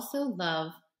we also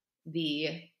love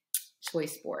the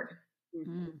choice board.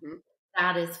 Mm-hmm.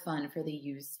 That is fun for the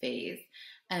use phase.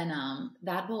 And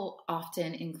that will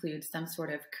often include some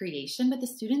sort of creation, but the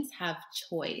students have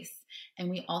choice. And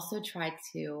we also try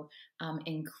to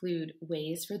include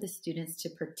ways for the students to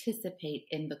participate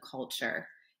in the culture.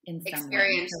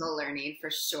 Experiential learning, for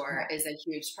sure, is a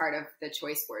huge part of the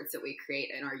choice boards that we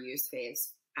create in our use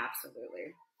phase.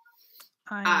 Absolutely.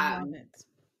 I love it.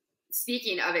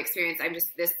 Speaking of experience,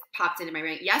 this popped into my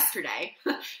brain yesterday.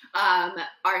 So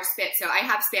I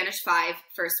have Spanish 5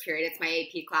 first period. It's my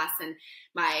AP class, and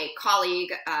my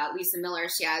colleague, Lisa Miller,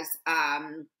 she has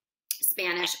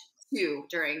Spanish 2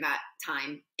 during that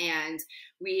time. And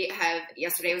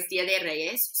yesterday was Dia de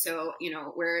Reyes. So,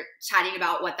 we're chatting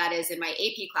about what that is in my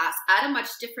AP class at a much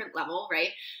different level, right?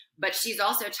 But she's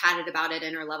also chatted about it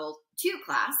in her level 2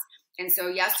 class. And so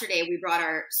yesterday we brought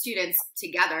our students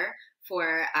together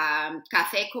for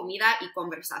café, comida y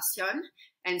conversación.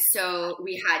 And so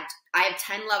I have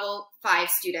 10 level 5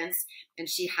 students, and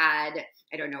she had,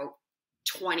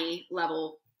 20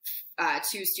 level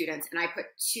 2 students. And I put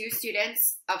 2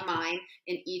 students of mine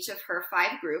in each of her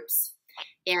 5 groups,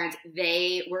 and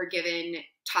they were given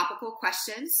topical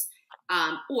questions,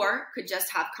 or could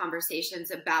just have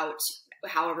conversations about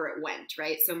however it went,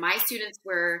 right? So my students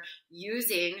were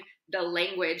using the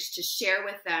language to share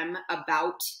with them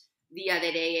about Dia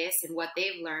de Reyes and what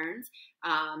they've learned,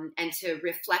 and to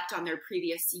reflect on their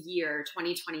previous year,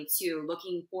 2022,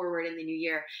 looking forward in the new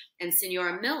year. And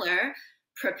Senora Miller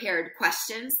prepared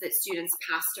questions that students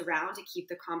passed around to keep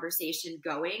the conversation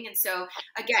going. And so,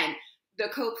 again, the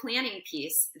co-planning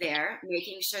piece there,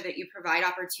 making sure that you provide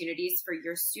opportunities for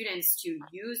your students to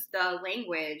use the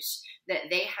language that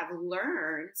they have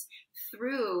learned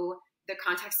through the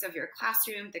context of your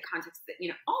classroom, the context that,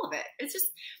 all of it. It's just,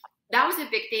 that was a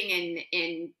big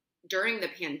thing during the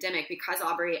pandemic, because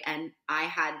Aubrey and I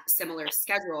had similar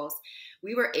schedules.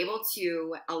 We were able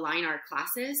to align our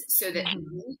classes so that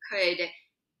we could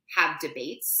have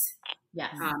debates,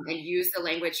 and use the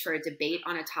language for a debate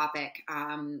on a topic.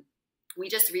 We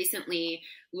just recently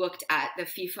looked at the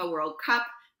FIFA World Cup,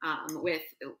 with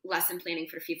lesson planning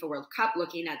for FIFA World Cup,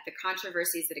 looking at the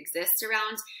controversies that exist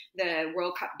around the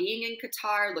World Cup being in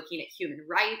Qatar, looking at human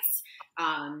rights,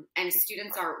 and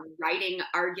students are writing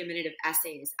argumentative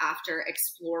essays after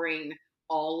exploring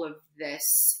all of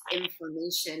this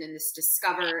information in this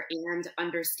discover and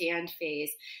understand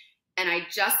phase. And I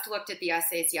just looked at the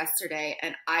essays yesterday,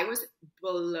 and I was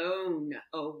blown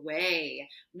away,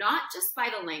 not just by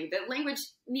the language. The language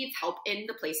needs help in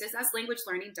the places, as language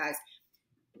learning does.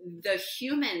 The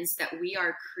humans that we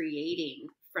are creating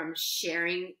from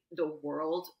sharing the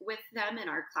world with them in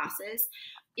our classes,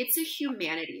 it's a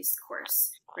humanities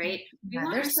course, right?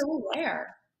 They're so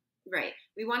aware. Right.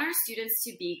 We want our students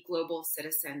to be global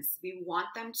citizens. We want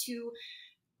them to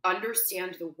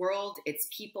understand the world, its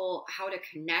people, how to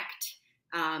connect.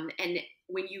 And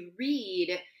when you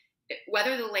read,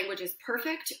 whether the language is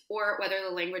perfect or whether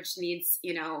the language needs,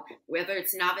 whether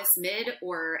it's novice mid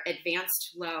or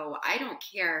advanced low, I don't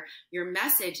care. Your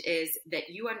message is that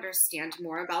you understand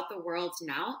more about the world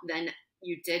now than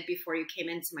you did before you came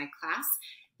into my class.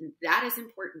 And that is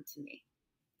important to me.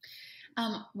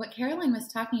 What Caroline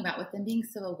was talking about with them being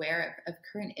so aware of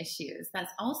current issues,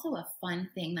 that's also a fun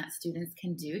thing that students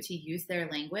can do to use their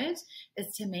language, is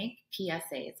to make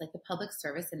PSAs, like the public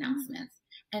service announcements.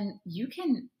 And you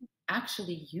can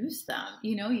actually use them.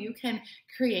 You can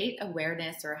create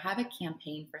awareness or have a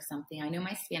campaign for something. I know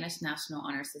my Spanish National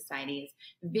Honor Society is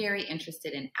very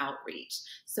interested in outreach.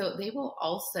 So they will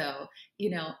also,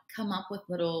 come up with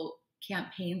little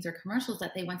campaigns or commercials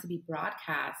that they want to be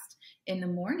broadcast in the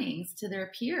mornings to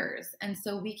their peers. And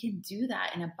so we can do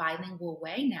that in a bilingual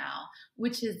way now,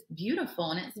 which is beautiful.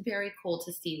 And it's very cool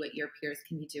to see what your peers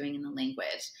can be doing in the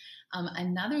language.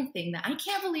 Another thing that I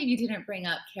can't believe you didn't bring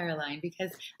up, Caroline,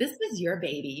 because this was your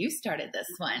baby. You started this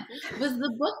one, was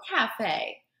the book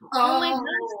cafe. Oh my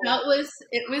gosh,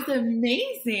 it was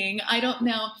amazing. I don't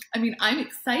know. I mean, I'm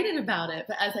excited about it,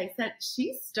 but as I said,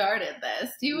 she started this.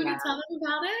 Do you want to tell them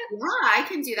about it? Yeah, I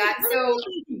can do that. So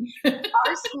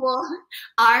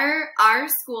our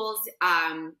schools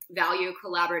value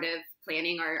collaborative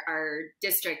planning. Our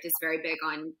district is very big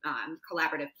on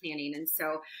collaborative planning. And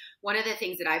so one of the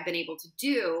things that I've been able to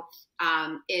do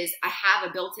is I have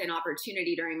a built-in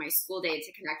opportunity during my school day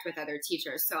to connect with other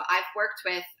teachers. So I've worked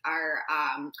with our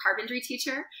carpentry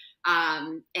teacher,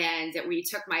 and we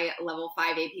took my level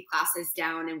 5 AP classes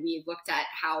down, and we looked at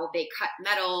how they cut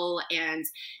metal. And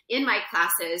in my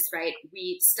classes, right,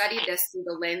 we studied this through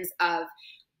the lens of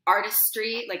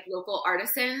artistry, like local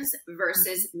artisans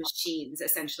versus machines,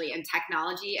 essentially, and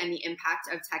technology and the impact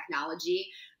of technology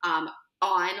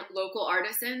on local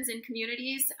artisans and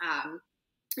communities.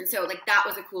 And so like that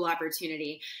was a cool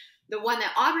opportunity. The one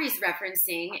that Aubrey's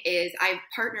referencing is I've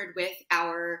partnered with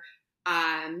our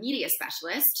media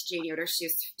specialist, Jane Yoder.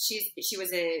 She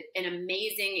was an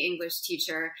amazing English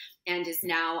teacher and is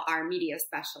now our media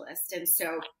specialist. And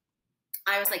so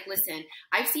I was like, listen,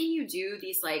 I've seen you do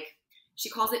these, like, she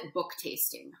calls it book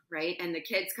tasting, right? And the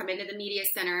kids come into the media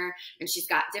center and she's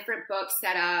got different books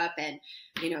set up, and,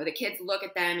 the kids look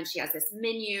at them and she has this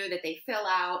menu that they fill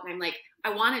out. And I'm like,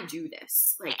 I want to do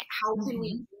this. Like, how can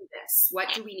we do this?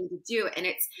 What do we need to do? And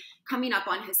it's coming up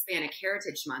on Hispanic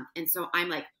Heritage Month. And so I'm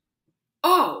like,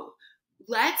 oh,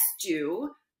 let's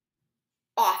do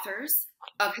authors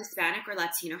of Hispanic or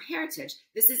Latino heritage.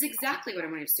 This is exactly what I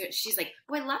want to do. She's like,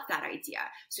 oh, I love that idea.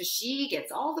 So she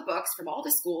gets all the books from all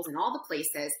the schools and all the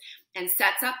places and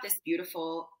sets up this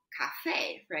beautiful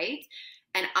cafe, right?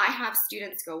 And I have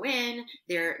students go in,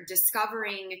 they're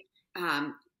discovering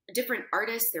different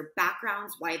artists, their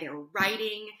backgrounds, why they're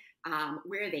writing,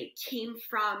 where they came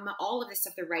from, all of the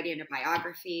stuff. They're writing a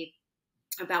biography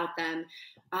about them.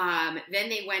 Then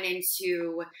they went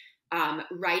into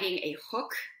writing a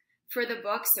hook for the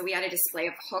book. So we had a display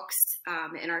of hooks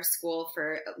in our school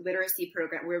for a literacy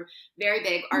program. We're very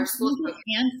big. Our school's focus,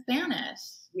 and Spanish.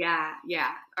 Yeah.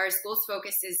 Our school's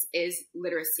focus is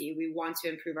literacy. We want to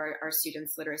improve our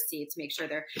students' literacy to make sure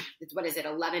they're,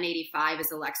 1185 is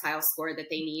the Lexile score that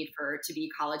they need to be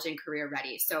college and career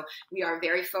ready. So we are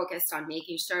very focused on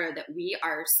making sure that we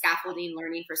are scaffolding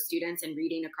learning for students and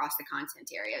reading across the content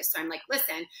areas. So I'm like,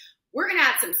 listen, we're going to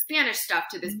add some Spanish stuff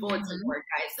to this bulletin board,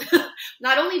 guys.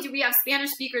 Not only do we have Spanish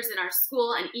speakers in our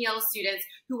school and EL students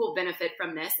who will benefit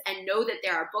from this and know that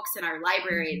there are books in our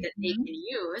library that they can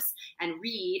use and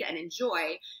read and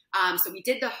enjoy. So we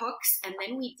did the hooks, and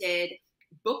then we did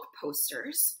book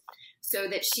posters, so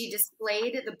that she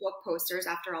displayed the book posters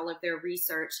after all of their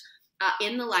research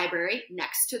in the library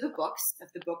next to the books,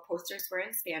 if the book posters were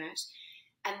in Spanish.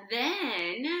 And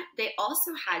then they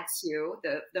also had to,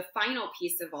 the final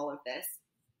piece of all of this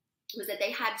was that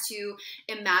they had to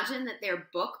imagine that their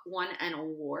book won an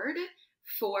award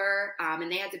for,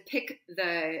 and they had to pick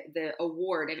the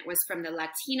award, and it was from the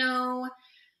Latino,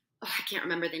 I can't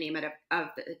remember the name of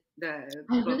the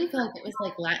I really feel like it was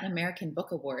like Latin American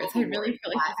Book Awards. I really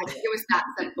feel like it was that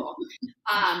simple.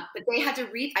 But they had to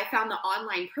read, I found the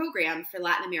online program for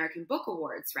Latin American Book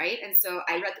Awards, right? And so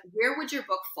I read, where would your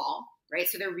book fall? right?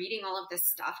 So they're reading all of this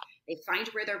stuff. They find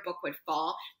where their book would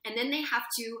fall, and then they have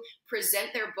to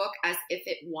present their book as if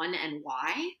it won and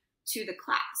why to the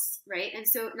class, right? And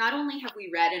so not only have we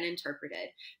read and interpreted,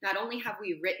 not only have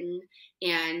we written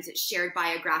and shared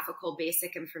biographical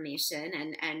basic information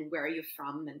and where are you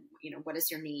from and, you know, what is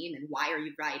your name and why are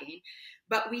you writing,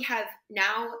 but we have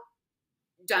now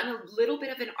done a little bit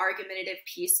of an argumentative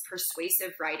piece,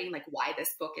 persuasive writing, like why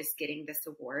this book is getting this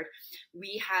award.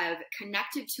 We have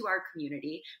connected to our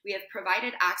community. We have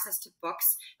provided access to books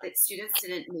that students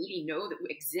didn't maybe know that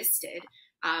existed.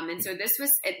 And so this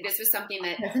was something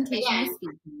that, again,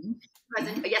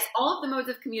 yes, all of the modes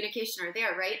of communication are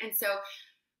there, right? And so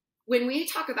when we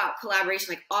talk about collaboration,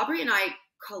 like Aubrey and I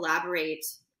collaborate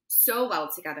so well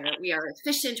together. We are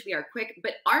efficient, we are quick,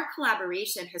 but our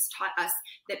collaboration has taught us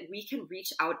that we can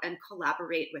reach out and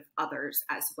collaborate with others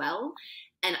as well.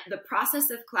 And the process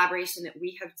of collaboration that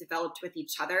we have developed with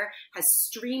each other has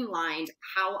streamlined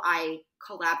how I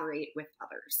collaborate with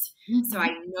others. Mm-hmm. So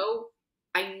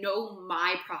I know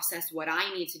my process, what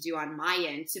I need to do on my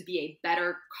end to be a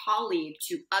better colleague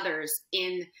to others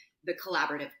in the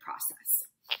collaborative process.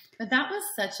 But that was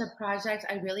such a project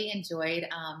I really enjoyed.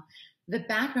 The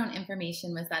background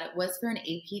information was that it was for an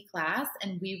AP class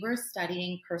and we were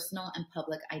studying personal and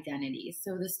public identity.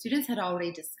 So the students had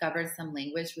already discovered some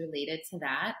language related to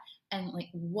that. And like,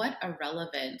 what a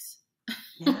relevant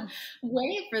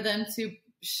way for them to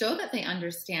show that they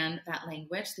understand that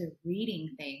language. They're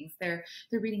reading things. They're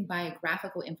reading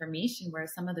biographical information where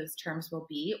some of those terms will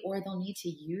be, or they'll need to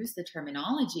use the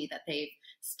terminology that they've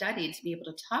studied to be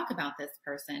able to talk about this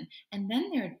person. And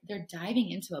then they're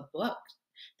diving into a book.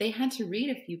 They had to read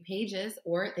a few pages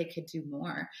or they could do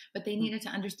more, but they needed to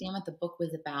understand what the book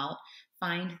was about,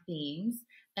 find themes.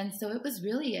 And so it was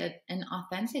really an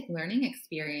authentic learning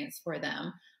experience for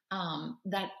them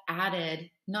that added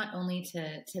not only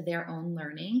to their own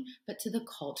learning, but to the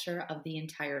culture of the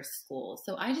entire school.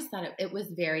 So I just thought it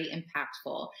was very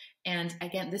impactful. And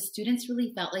again, the students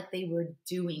really felt like they were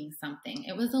doing something.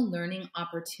 It was a learning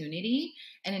opportunity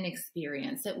and an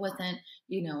experience. It wasn't,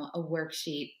 a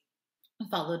worksheet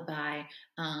followed by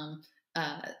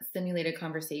a simulated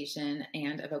conversation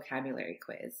and a vocabulary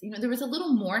quiz. There was a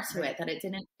little more to it, that it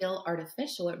didn't feel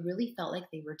artificial. It really felt like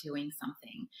they were doing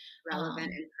something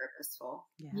relevant and purposeful.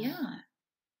 Yeah.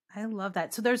 I love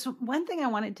that. So there's one thing I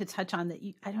wanted to touch on that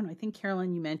I think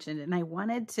Carolyn, you mentioned, and I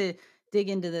wanted to dig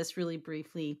into this really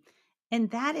briefly.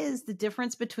 And that is the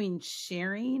difference between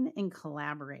sharing and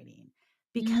collaborating.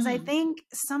 Because I think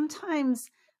sometimes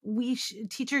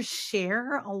teachers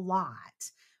share a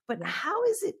lot, but how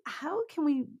can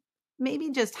we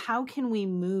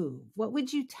move? What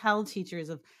would you tell teachers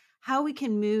of how we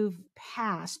can move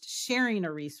past sharing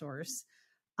a resource,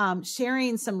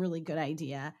 sharing some really good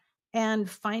idea, and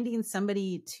finding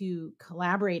somebody to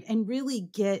collaborate and really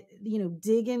get,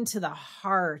 dig into the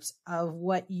heart of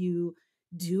what you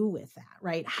do with that,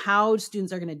 right? How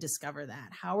students are going to discover that.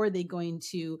 How are they going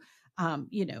to, how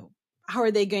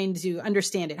are they going to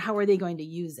understand it? How are they going to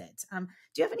use it? Do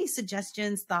you have any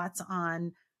suggestions, thoughts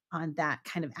on that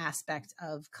kind of aspect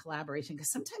of collaboration?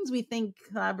 Because sometimes we think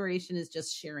collaboration is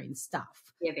just sharing stuff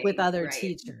with other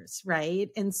teachers, right?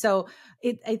 And so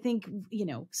I think,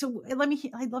 so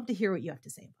I'd love to hear what you have to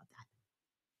say about that.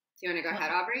 Do you want to go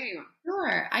ahead, Aubrey?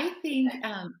 Sure. I think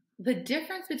the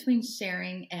difference between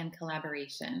sharing and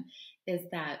collaboration is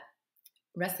that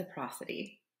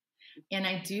reciprocity. And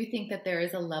I do think that there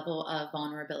is a level of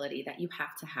vulnerability that you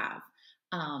have to have.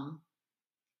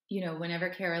 Whenever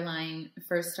Caroline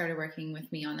first started working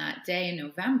with me on that day in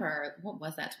November, what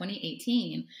was that,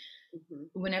 2018?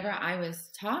 Whenever I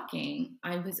was talking,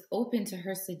 I was open to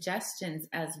her suggestions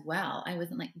as well. I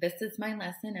wasn't like, this is my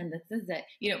lesson and this is it.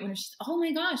 When she's, oh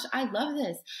my gosh, I love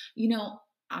this.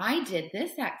 I did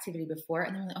this activity before,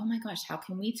 and they're like, oh my gosh, how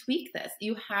can we tweak this?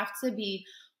 You have to be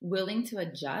willing to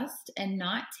adjust and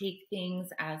not take things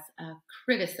as a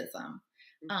criticism.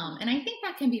 And I think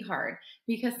that can be hard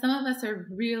because some of us are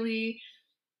we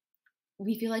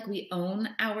feel like we own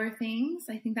our things.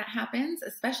 I think that happens,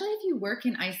 especially if you work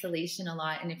in isolation a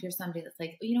lot. And if you're somebody that's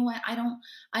like, you know what, I don't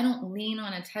lean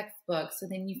on a textbook. So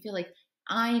then you feel like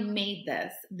I made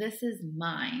this. This is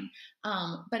mine.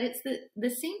 But it's the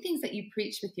same things that you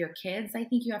preach with your kids. I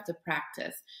think you have to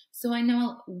practice. So I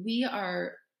know we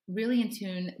are really in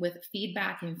tune with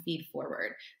feedback and feed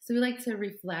forward. So we like to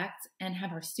reflect and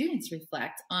have our students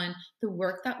reflect on the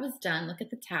work that was done, look at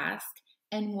the task,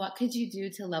 and what could you do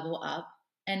to level up?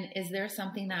 And is there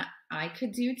something that I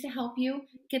could do to help you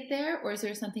get there? Or is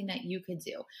there something that you could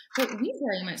do? But we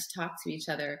very much talk to each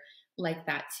other like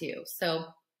that too. So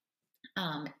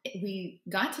we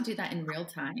got to do that in real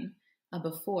time.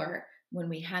 before when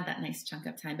we had that nice chunk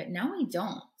of time, but now we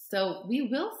don't. So we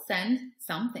will send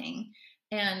something,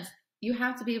 and you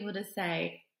have to be able to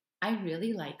say, I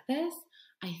really like this.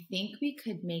 I think we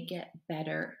could make it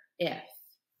better if.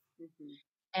 Mm-hmm.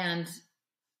 And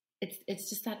it's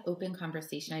just that open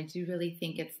conversation. I do really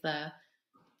think it's the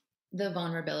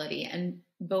vulnerability, and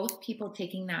both people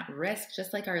taking that risk,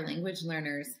 just like our language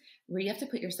learners, where you have to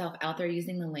put yourself out there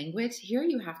using the language. Here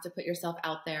you have to put yourself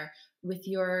out there with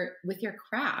your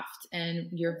craft and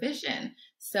your vision.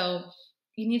 So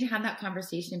you need to have that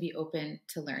conversation and be open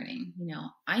to learning. You know,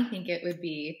 I think it would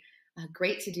be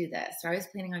great to do this, or I was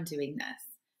planning on doing this.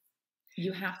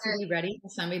 You have to be ready for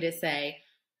somebody to say,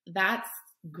 that's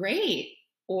great.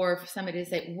 Or for somebody to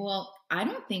say, well, I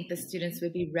don't think the students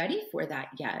would be ready for that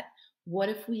yet. What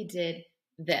if we did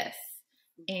this?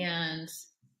 And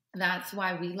that's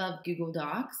why we love Google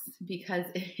Docs, because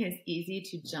it is easy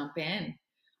to jump in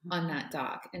on that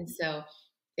doc. And so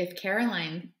if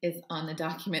Caroline is on the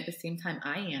document at the same time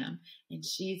I am, and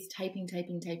she's typing,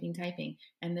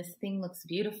 and this thing looks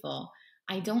beautiful,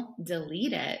 I don't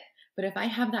delete it. But if I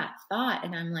have that thought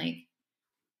and I'm like,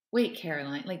 wait,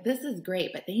 Caroline, like, this is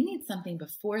great, but they need something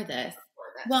before this.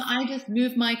 Well, I just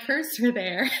move my cursor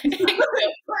there. And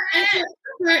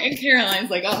Caroline's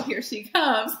like, oh, here she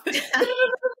comes.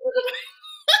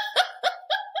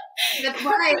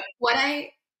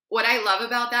 What I love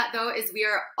about that, though, is we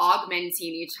are augmenting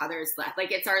each other's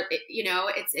like it's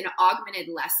it's an augmented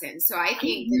lesson. So I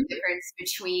think the difference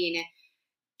between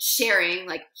sharing,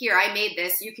 like, here, I made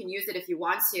this, you can use it if you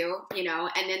want to,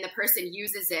 and then the person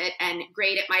uses it, and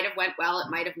great, it might have went well,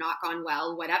 it might have not gone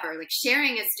well, whatever. Like,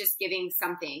 sharing is just giving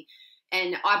something.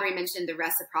 And Aubrey mentioned the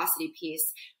reciprocity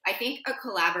piece. I think a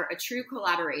true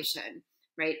collaboration,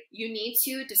 right? You need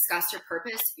to discuss your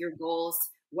purpose, your goals,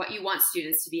 what you want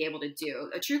students to be able to do.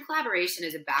 A true collaboration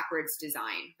is a backwards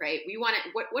design, right? We want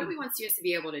it. What do we want students to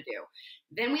be able to do?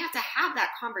 Then we have to have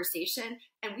that conversation,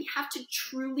 and we have to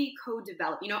truly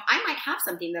co-develop. I might have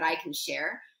something that I can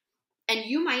share, and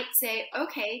you might say,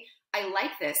 okay, I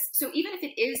like this. So even if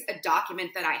it is a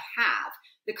document that I have,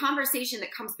 the conversation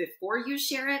that comes before you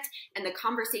share it and the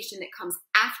conversation that comes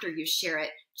after you share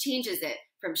it changes it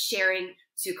from sharing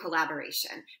to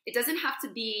collaboration. It doesn't have to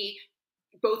be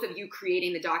both of you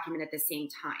creating the document at the same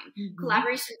time. Mm-hmm.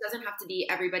 Collaboration doesn't have to be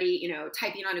everybody,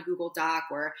 typing on a Google Doc,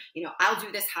 or, I'll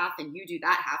do this half and you do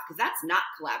that half, because that's not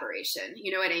collaboration.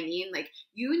 You know what I mean? Like,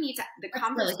 you need to, the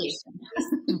conversation.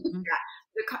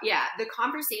 The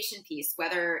conversation piece,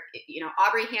 whether,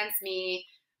 Aubrey hands me,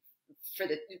 for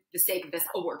the sake of this,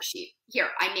 a worksheet. Here,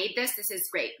 I made this. This is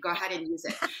great. Go ahead and use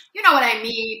it. You know what I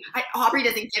mean? Aubrey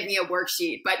doesn't give me a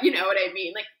worksheet, but you know what I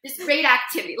mean? Like, this great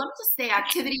activity. Let me just say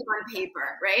activity on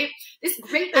paper, right? This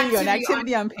great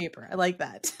activity on paper. I like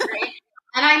that. Right?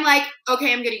 And I'm like,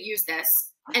 okay, I'm going to use this.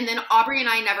 And then Aubrey and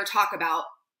I never talk about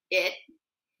it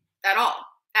at all,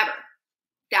 ever.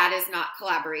 That is not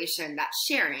collaboration. That's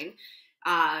sharing.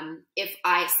 If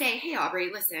I say, hey,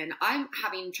 Aubrey, listen, I'm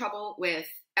having trouble with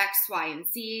X, Y, and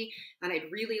Z, and I'd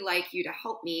really like you to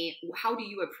help me. How do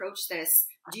you approach this?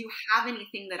 Do you have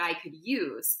anything that I could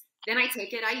use? Then I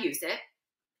take it, I use it,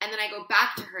 and then I go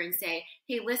back to her and say,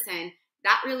 hey, listen,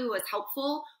 that really was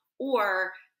helpful,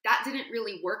 or that didn't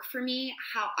really work for me.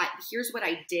 Here's what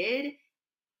I did.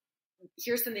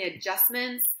 Here's some of the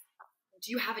adjustments.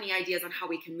 Do you have any ideas on how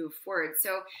we can move forward?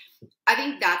 So I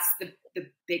think that's the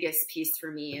biggest piece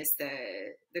for me, is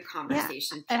the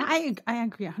conversation. Yeah, and I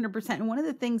agree 100%. And one of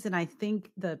the things that I think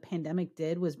the pandemic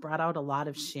did was brought out a lot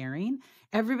of sharing.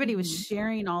 Everybody was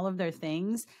sharing all of their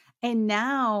things. And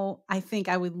now I think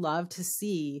I would love to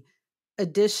see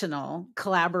additional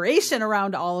collaboration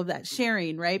around all of that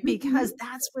sharing, right? Because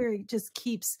that's where it just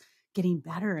keeps getting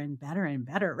better and better and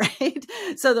better, right?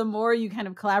 So the more you kind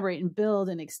of collaborate and build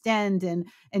and extend and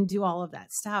do all of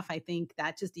that stuff, I think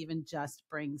that just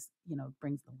brings the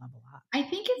level up. I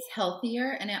think it's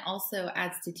healthier, and it also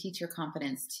adds to teacher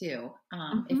confidence too.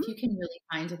 If you can really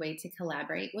find a way to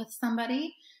collaborate with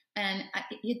somebody, and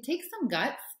it takes some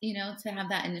guts, to have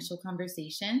that initial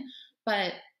conversation,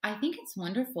 but I think it's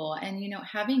wonderful. And,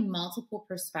 having multiple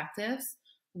perspectives,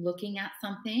 looking at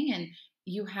something, and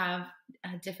you have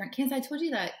different kids. I told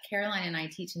you that Caroline and I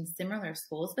teach in similar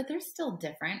schools, but they're still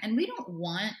different. And we don't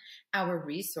want our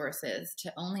resources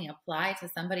to only apply to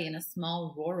somebody in a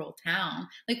small rural town.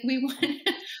 Like, we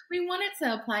want it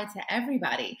to apply to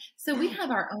everybody. So we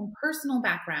have our own personal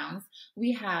backgrounds.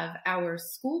 We have our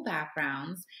school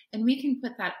backgrounds, and we can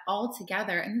put that all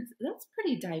together. And that's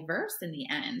pretty diverse in the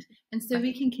end. And so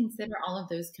we can consider all of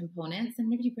those components, and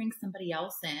maybe bring somebody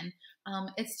else in.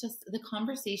 It's just, the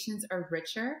conversations are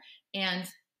richer, and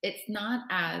it's not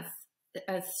as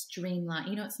a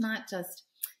streamline, it's not just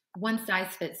one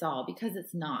size fits all, because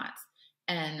it's not.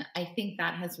 And I think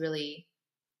that has really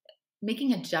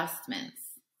making adjustments,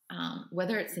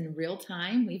 whether it's in real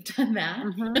time, we've done that,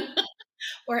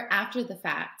 or after the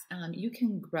fact, you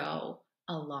can grow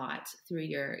a lot through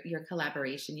your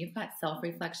collaboration. You've got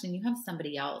self-reflection. You have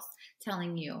somebody else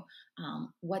telling you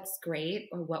what's great,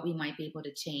 or what we might be able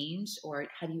to change, or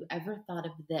have you ever thought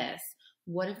of this?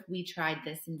 What if we tried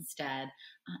this instead?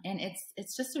 And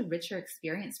it's just a richer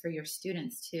experience for your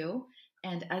students too.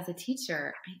 And as a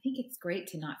teacher, I think it's great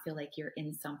to not feel like you're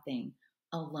in something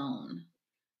alone.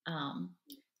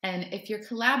 And if you're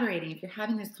collaborating, if you're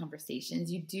having those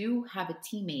conversations, you do have a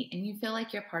teammate and you feel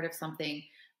like you're part of something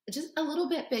just a little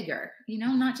bit bigger,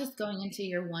 not just going into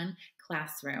your one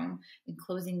classroom and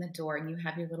closing the door and you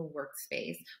have your little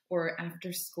workspace, or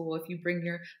after school, if you bring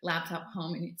your laptop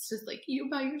home and it's just like you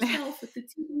by yourself with the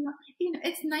TV,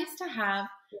 it's nice to have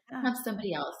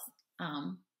somebody else,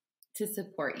 to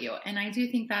support you. And I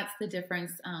do think that's the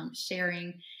difference,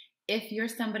 sharing. If you're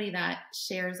somebody that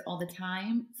shares all the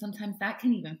time, sometimes that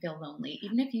can even feel lonely.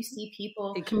 Even if you see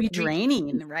people, it can be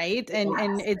draining, right?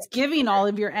 And it's giving all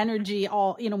of your energy,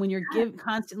 when you're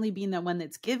constantly being the one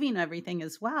that's giving everything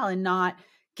as well, and not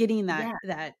getting that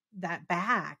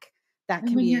back. That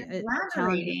can be a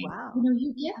challenge as well.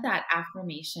 You get that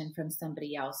affirmation from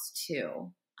somebody else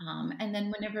too. And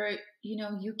then whenever,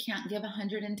 you can't give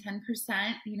 110%,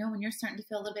 when you're starting to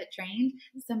feel a little bit drained,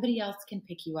 somebody else can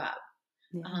pick you up.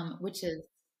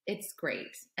 It's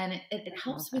great. And it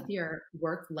helps with your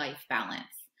work-life balance.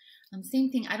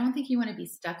 Same thing. I don't think you want to be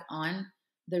stuck on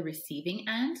the receiving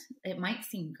end. It might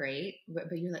seem great, but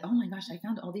you're like, oh my gosh, I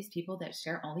found all these people that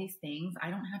share all these things. I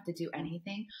don't have to do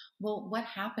anything. Well, what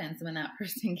happens when that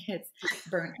person gets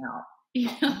burnt out? You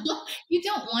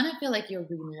don't want to feel like you're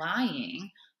relying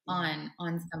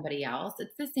on somebody else.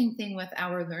 It's the same thing with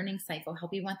our learning cycle, how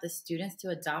we want the students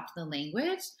to adopt the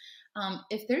language.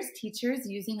 If there's teachers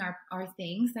using our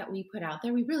things that we put out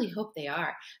there, we really hope they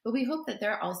are, but we hope that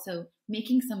they're also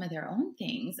making some of their own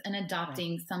things and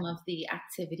adopting some of the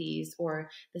activities or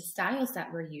the styles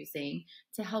that we're using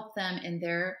to help them in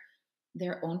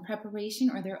their own preparation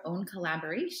or their own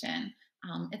collaboration.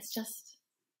 It's just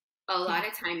a lot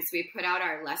of times we put out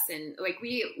our lesson, like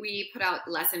we put out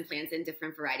lesson plans in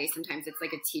different varieties. Sometimes it's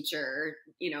like a teacher,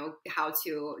 how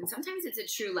to, and sometimes it's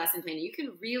a true lesson plan. You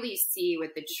can really see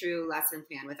with the true lesson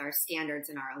plan, with our standards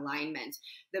and our alignment,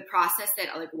 the process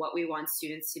that, like, what we want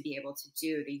students to be able to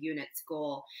do, the unit's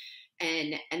goal.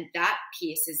 And that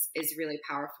piece is really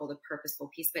powerful, the purposeful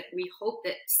piece. But we hope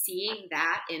that seeing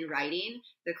that in writing,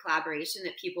 the collaboration,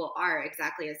 that people are,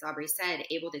 exactly as Aubrey said,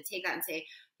 able to take that and say,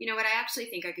 you know what, I actually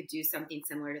think I could do something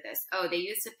similar to this. Oh, they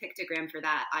used a pictogram for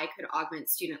that. I could augment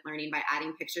student learning by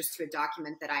adding pictures to a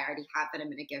document that I already have that I'm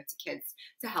going to give to kids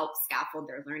to help scaffold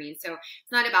their learning. So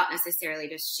it's not about necessarily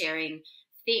just sharing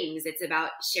things. It's about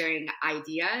sharing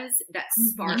ideas that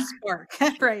spark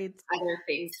right. other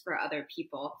things for other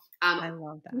people. I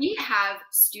love that. We have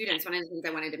students. One of the things I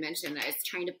wanted to mention that I was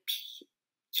trying to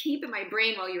keep in my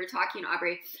brain while you were talking,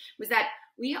 Aubrey, was that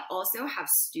we also have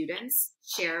students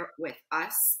share with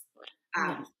us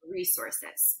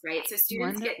resources, right? So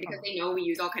students get, because they know we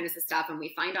use all kinds of stuff and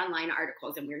we find online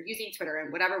articles and we're using Twitter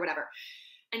and whatever.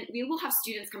 And we will have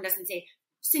students come to us and say,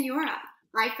 Senora,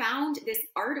 I found this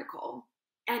article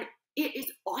and it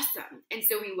is awesome. And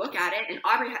so we look at it, and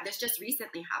Aubrey this just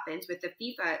recently happened with the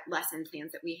FIFA lesson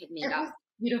plans that we had made up.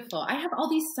 Beautiful. I have all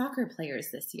these soccer players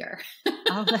this year.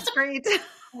 Oh, that's great.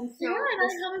 And so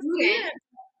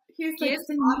he's like,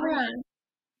 Senora,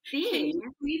 please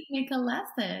make a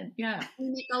lesson. Yeah.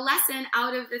 We make a lesson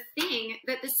out of the thing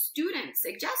that the student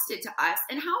suggested to us,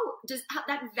 and how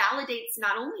that validates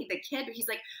not only the kid, but he's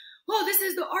like, well, this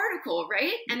is the article,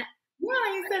 right? And yeah,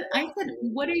 I said,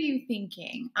 what are you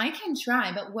thinking? I can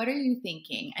try, but what are you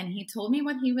thinking? And he told me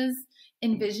what he was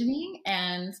envisioning.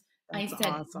 And that's I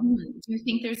said, awesome. Do you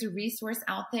think there's a resource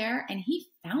out there? And he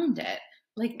found it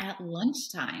like at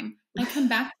lunchtime. I come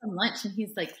back from lunch and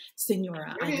he's like,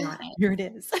 Senora, I got it. Here it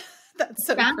is. That's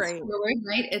so great. Forward,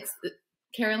 right? It's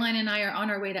Caroline and I are on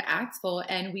our way to Axville,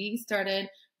 and we started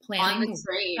planning on the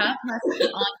train. On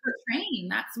the train.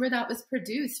 That's where that was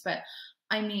produced. But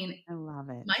I mean, I love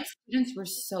it. My students were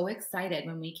so excited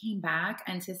when we came back,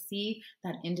 and to see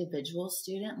that individual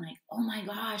student like, oh my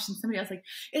gosh, and somebody else like,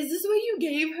 is this what you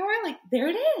gave her? Like, there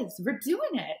it is. We're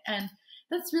doing it. And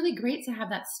that's really great to have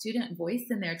that student voice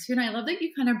in there too. And I love that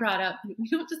you kind of brought up, we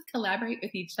don't just collaborate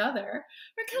with each other.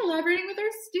 We're collaborating with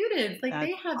our students. Like, that's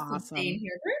they have awesome. Some say in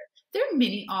here. They're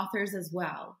mini authors as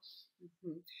well.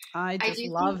 Mhm. I I just do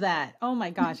love think, that. Oh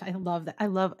my gosh, I love that. I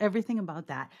love everything about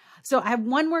that. So I have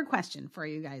one more question for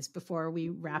you guys before we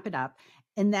wrap it up.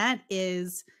 And that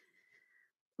is,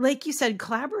 like you said,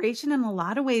 collaboration in a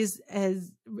lot of ways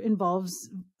as involves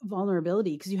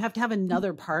vulnerability because you have to have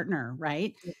another partner,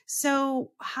 right?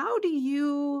 So how do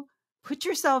you put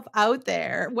yourself out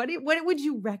there? What would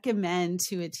you recommend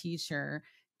to a teacher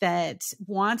that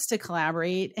wants to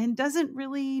collaborate and doesn't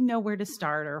really know where to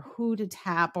start or who to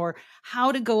tap or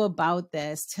how to go about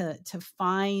this to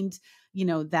find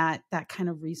that kind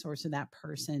of resource or that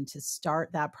person to start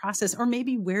that process, or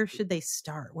maybe where should they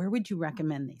start? Where would you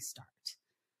recommend they start?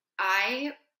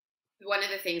 I one of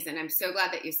the things, and I'm so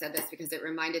glad that you said this because it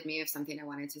reminded me of something I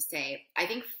wanted to say. I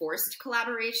think forced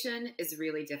collaboration is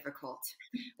really difficult.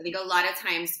 I think a lot of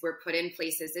times we're put in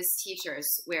places as teachers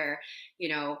where,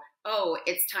 oh,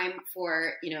 it's time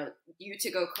for, you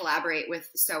to go collaborate with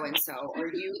so-and-so, or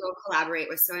you go collaborate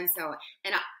with so-and-so.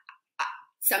 And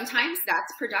sometimes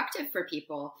that's productive for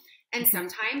people. And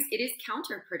sometimes it is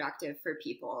counterproductive for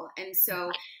people. And so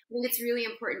I think it's really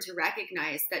important to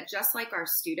recognize that just like our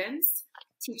students,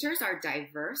 teachers are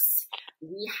diverse.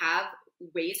 We have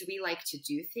ways we like to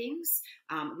do things.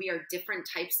 We are different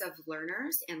types of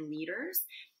learners and leaders.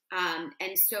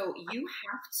 And so you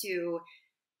have to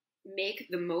make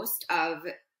the most of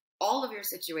all of your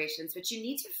situations, but you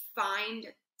need to find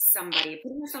somebody.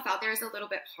 Putting yourself out there is a little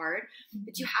bit hard,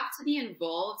 but you have to be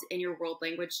involved in your world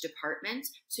language department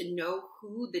to know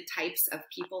who the types of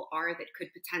people are that could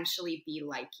potentially be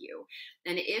like you.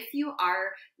 And if you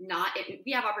are not,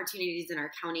 we have opportunities in our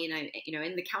county, and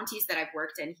in the counties that I've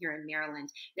worked in here in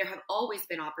Maryland, there have always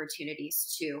been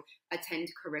opportunities to attend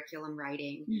curriculum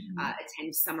writing,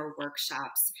 attend summer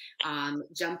workshops,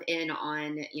 jump in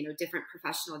on, different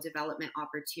professional development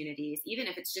opportunities, even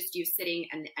if it's just you sitting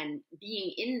and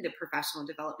being in the professional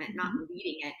development, not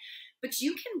leading it. But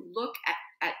you can look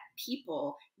at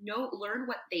people, learn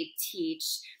what they teach,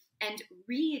 and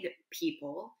read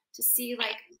people to see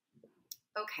like,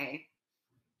 okay,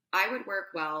 I would work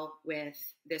well with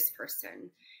this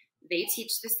person. They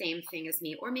teach the same thing as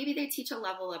me, or maybe they teach a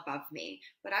level above me,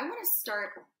 but I want to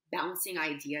start bouncing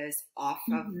ideas off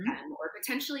of them, or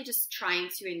potentially just trying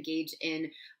to engage in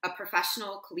a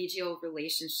professional collegial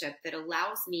relationship that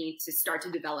allows me to start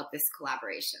to develop this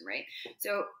collaboration, right?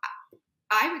 So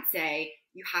I would say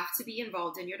you have to be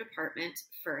involved in your department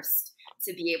first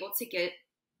to be able to get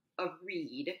a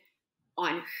read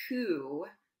on who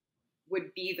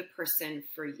would be the person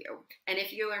for you. And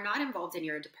if you are not involved in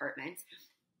your department,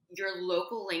 your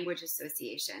local language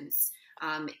associations.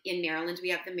 In Maryland, we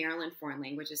have the Maryland Foreign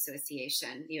Language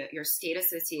Association. Your state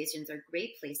associations are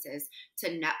great places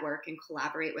to network and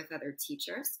collaborate with other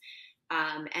teachers.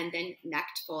 And then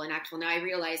NECTFL. Now I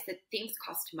realize that things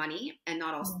cost money and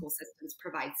not all school systems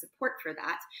provide support for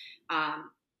that.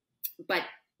 But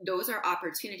those are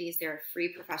opportunities. There are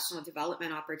free professional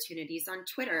development opportunities on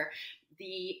Twitter.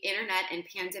 The internet and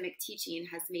pandemic teaching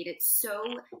has made it so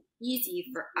easy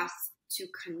for us to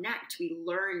connect. We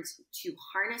learned to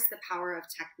harness the power of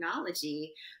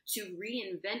technology to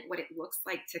reinvent what it looks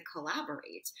like to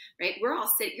collaborate, right?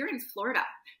 You're in Florida.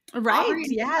 Right. Aubrey,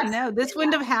 Yeah, no, this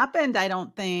wouldn't have happened. I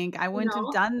don't think I wouldn't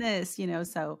have done this,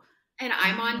 so. And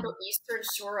I'm on the eastern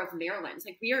shore of Maryland.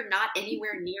 Like, we are not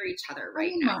anywhere near each other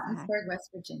right now. Martinsburg, West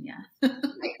Virginia. Yeah.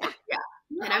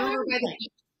 And I'm over by the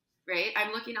beach, right?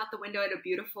 I'm looking out the window at a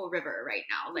beautiful river right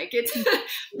now. Like, it's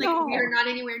we are not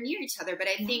anywhere near each other. But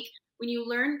I think when you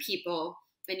learn people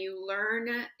and you learn,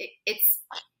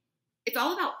 it's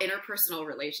all about interpersonal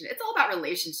relations. It's all about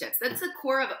relationships. That's the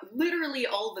core of literally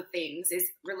all the things, is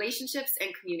relationships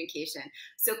and communication.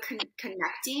 So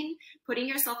connecting, putting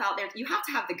yourself out there, you have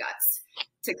to have the guts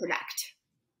to connect.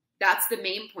 That's the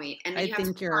main point. And I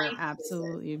think you're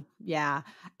absolutely, yeah.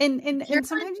 And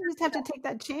sometimes you just have to take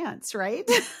that chance, right?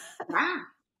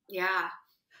 Yeah.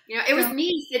 It was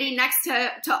me sitting next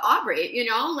to Aubrey,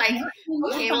 like,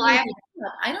 okay, well,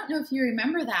 I don't know if you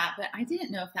remember that, but I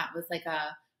didn't know if that was like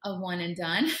a one and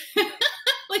done.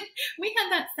 Like, we had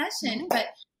that session, but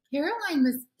Caroline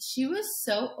she was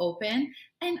so open,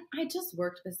 and I just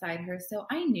worked beside her. So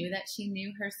I knew that she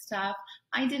knew her stuff.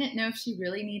 I didn't know if she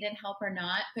really needed help or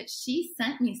not, but she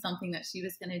sent me something that she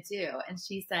was going to do. And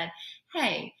she said,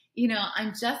 hey,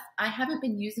 I haven't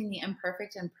been using the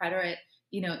imperfect and preterite,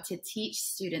 to teach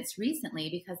students recently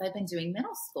because I've been doing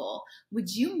middle school. Would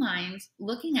you mind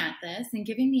looking at this and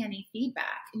giving me any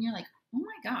feedback? And you're like, oh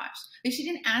my gosh. Like, she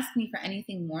didn't ask me for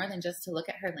anything more than just to look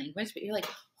at her language, but you're like,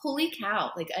 holy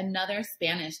cow, like, another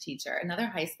Spanish teacher, another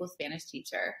high school Spanish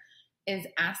teacher is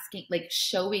asking, like,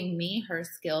 showing me her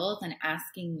skills and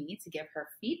asking me to give her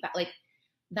feedback. Like,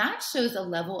 that shows a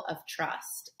level of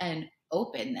trust and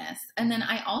openness. And then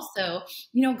I also,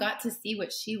 got to see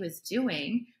what she was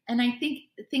doing. And I think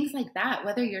things like that,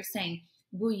 whether you're saying,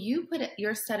 will you put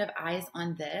your set of eyes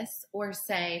on this, or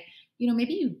say,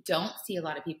 maybe you don't see a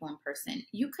lot of people in person.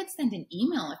 You could send an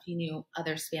email if you knew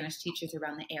other Spanish teachers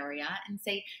around the area and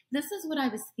say, this is what I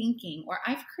was thinking, or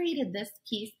I've created this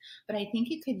piece, but I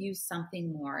think it could use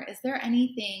something more. Is there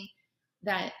anything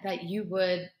that you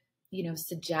would,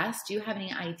 suggest? Do you have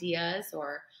any ideas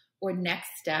or next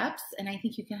steps? And I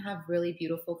think you can have really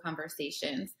beautiful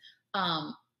conversations.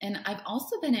 And I've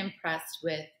also been impressed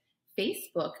with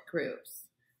Facebook groups.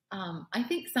 I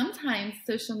think sometimes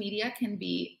social media can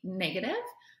be negative,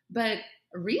 but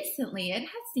recently it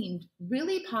has seemed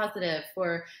really positive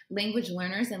for language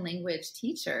learners and language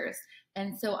teachers.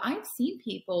 And so I've seen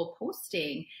people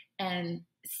posting and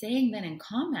saying then in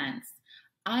comments,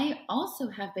 I also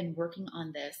have been working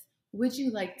on this. Would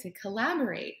you like to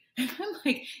collaborate? And I'm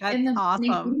like, that's in the awesome.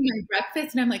 morning, eating my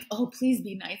breakfast, and I'm like, oh, please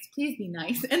be nice. Please be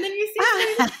nice. And then you see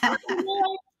somebody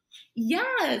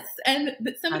yes. And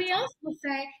somebody That's else will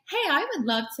say, hey, I would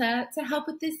love to help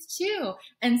with this too,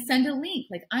 and send a link.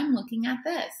 Like, I'm looking at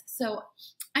this. So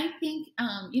I think,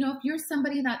 if you're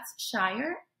somebody that's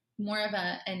shyer, more of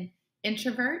an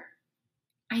introvert,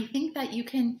 I think that you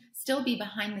can still be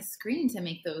behind the screen to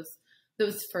make those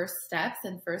first steps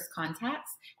and first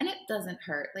contacts. And it doesn't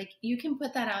hurt. Like, you can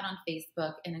put that out on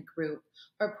Facebook in a group,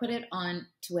 or put it on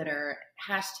Twitter,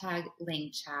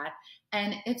 #LangChat.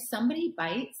 And if somebody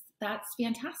bites, that's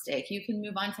fantastic. You can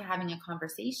move on to having a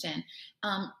conversation.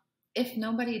 If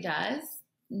nobody does,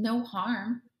 no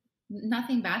harm,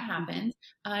 nothing bad happens.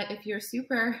 If you're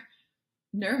super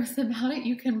nervous about it,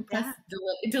 you can press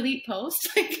delete post.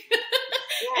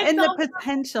 And the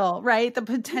potential, right? The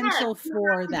potential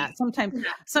for that.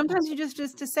 Sometimes you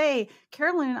just to say,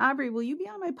 Carolyn and Aubrey, will you be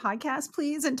on my podcast,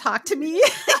 please, and talk to me?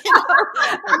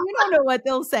 And you don't know what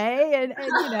they'll say, and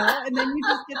then you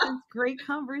just get this great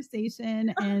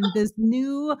conversation and this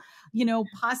new,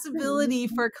 possibility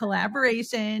for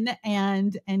collaboration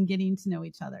and getting to know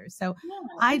each other. So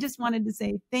I just wanted to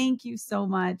say thank you so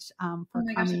much for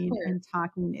coming and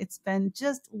talking. It's been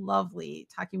just lovely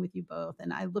talking with you both,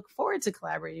 and I look forward to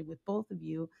collaborating with both of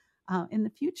you in the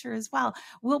future as well.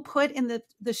 We'll put in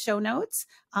the show notes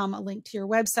a link to your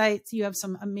website. So you have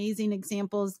some amazing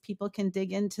examples. People can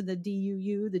dig into the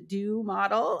DUU, the do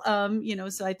model.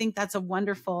 So I think that's a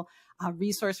wonderful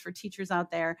resource for teachers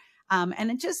out there.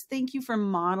 And just thank you for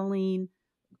modeling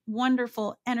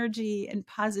wonderful energy and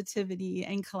positivity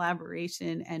and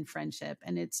collaboration and friendship.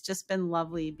 And it's just been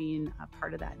lovely being a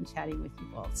part of that and chatting with you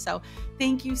both. So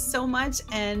thank you so much.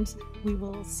 And we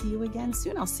will see you again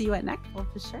soon. I'll see you at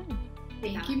NECFL for sure.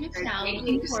 Thank you, Michelle.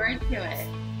 Looking forward to it.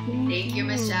 Thank you,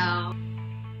 Michelle.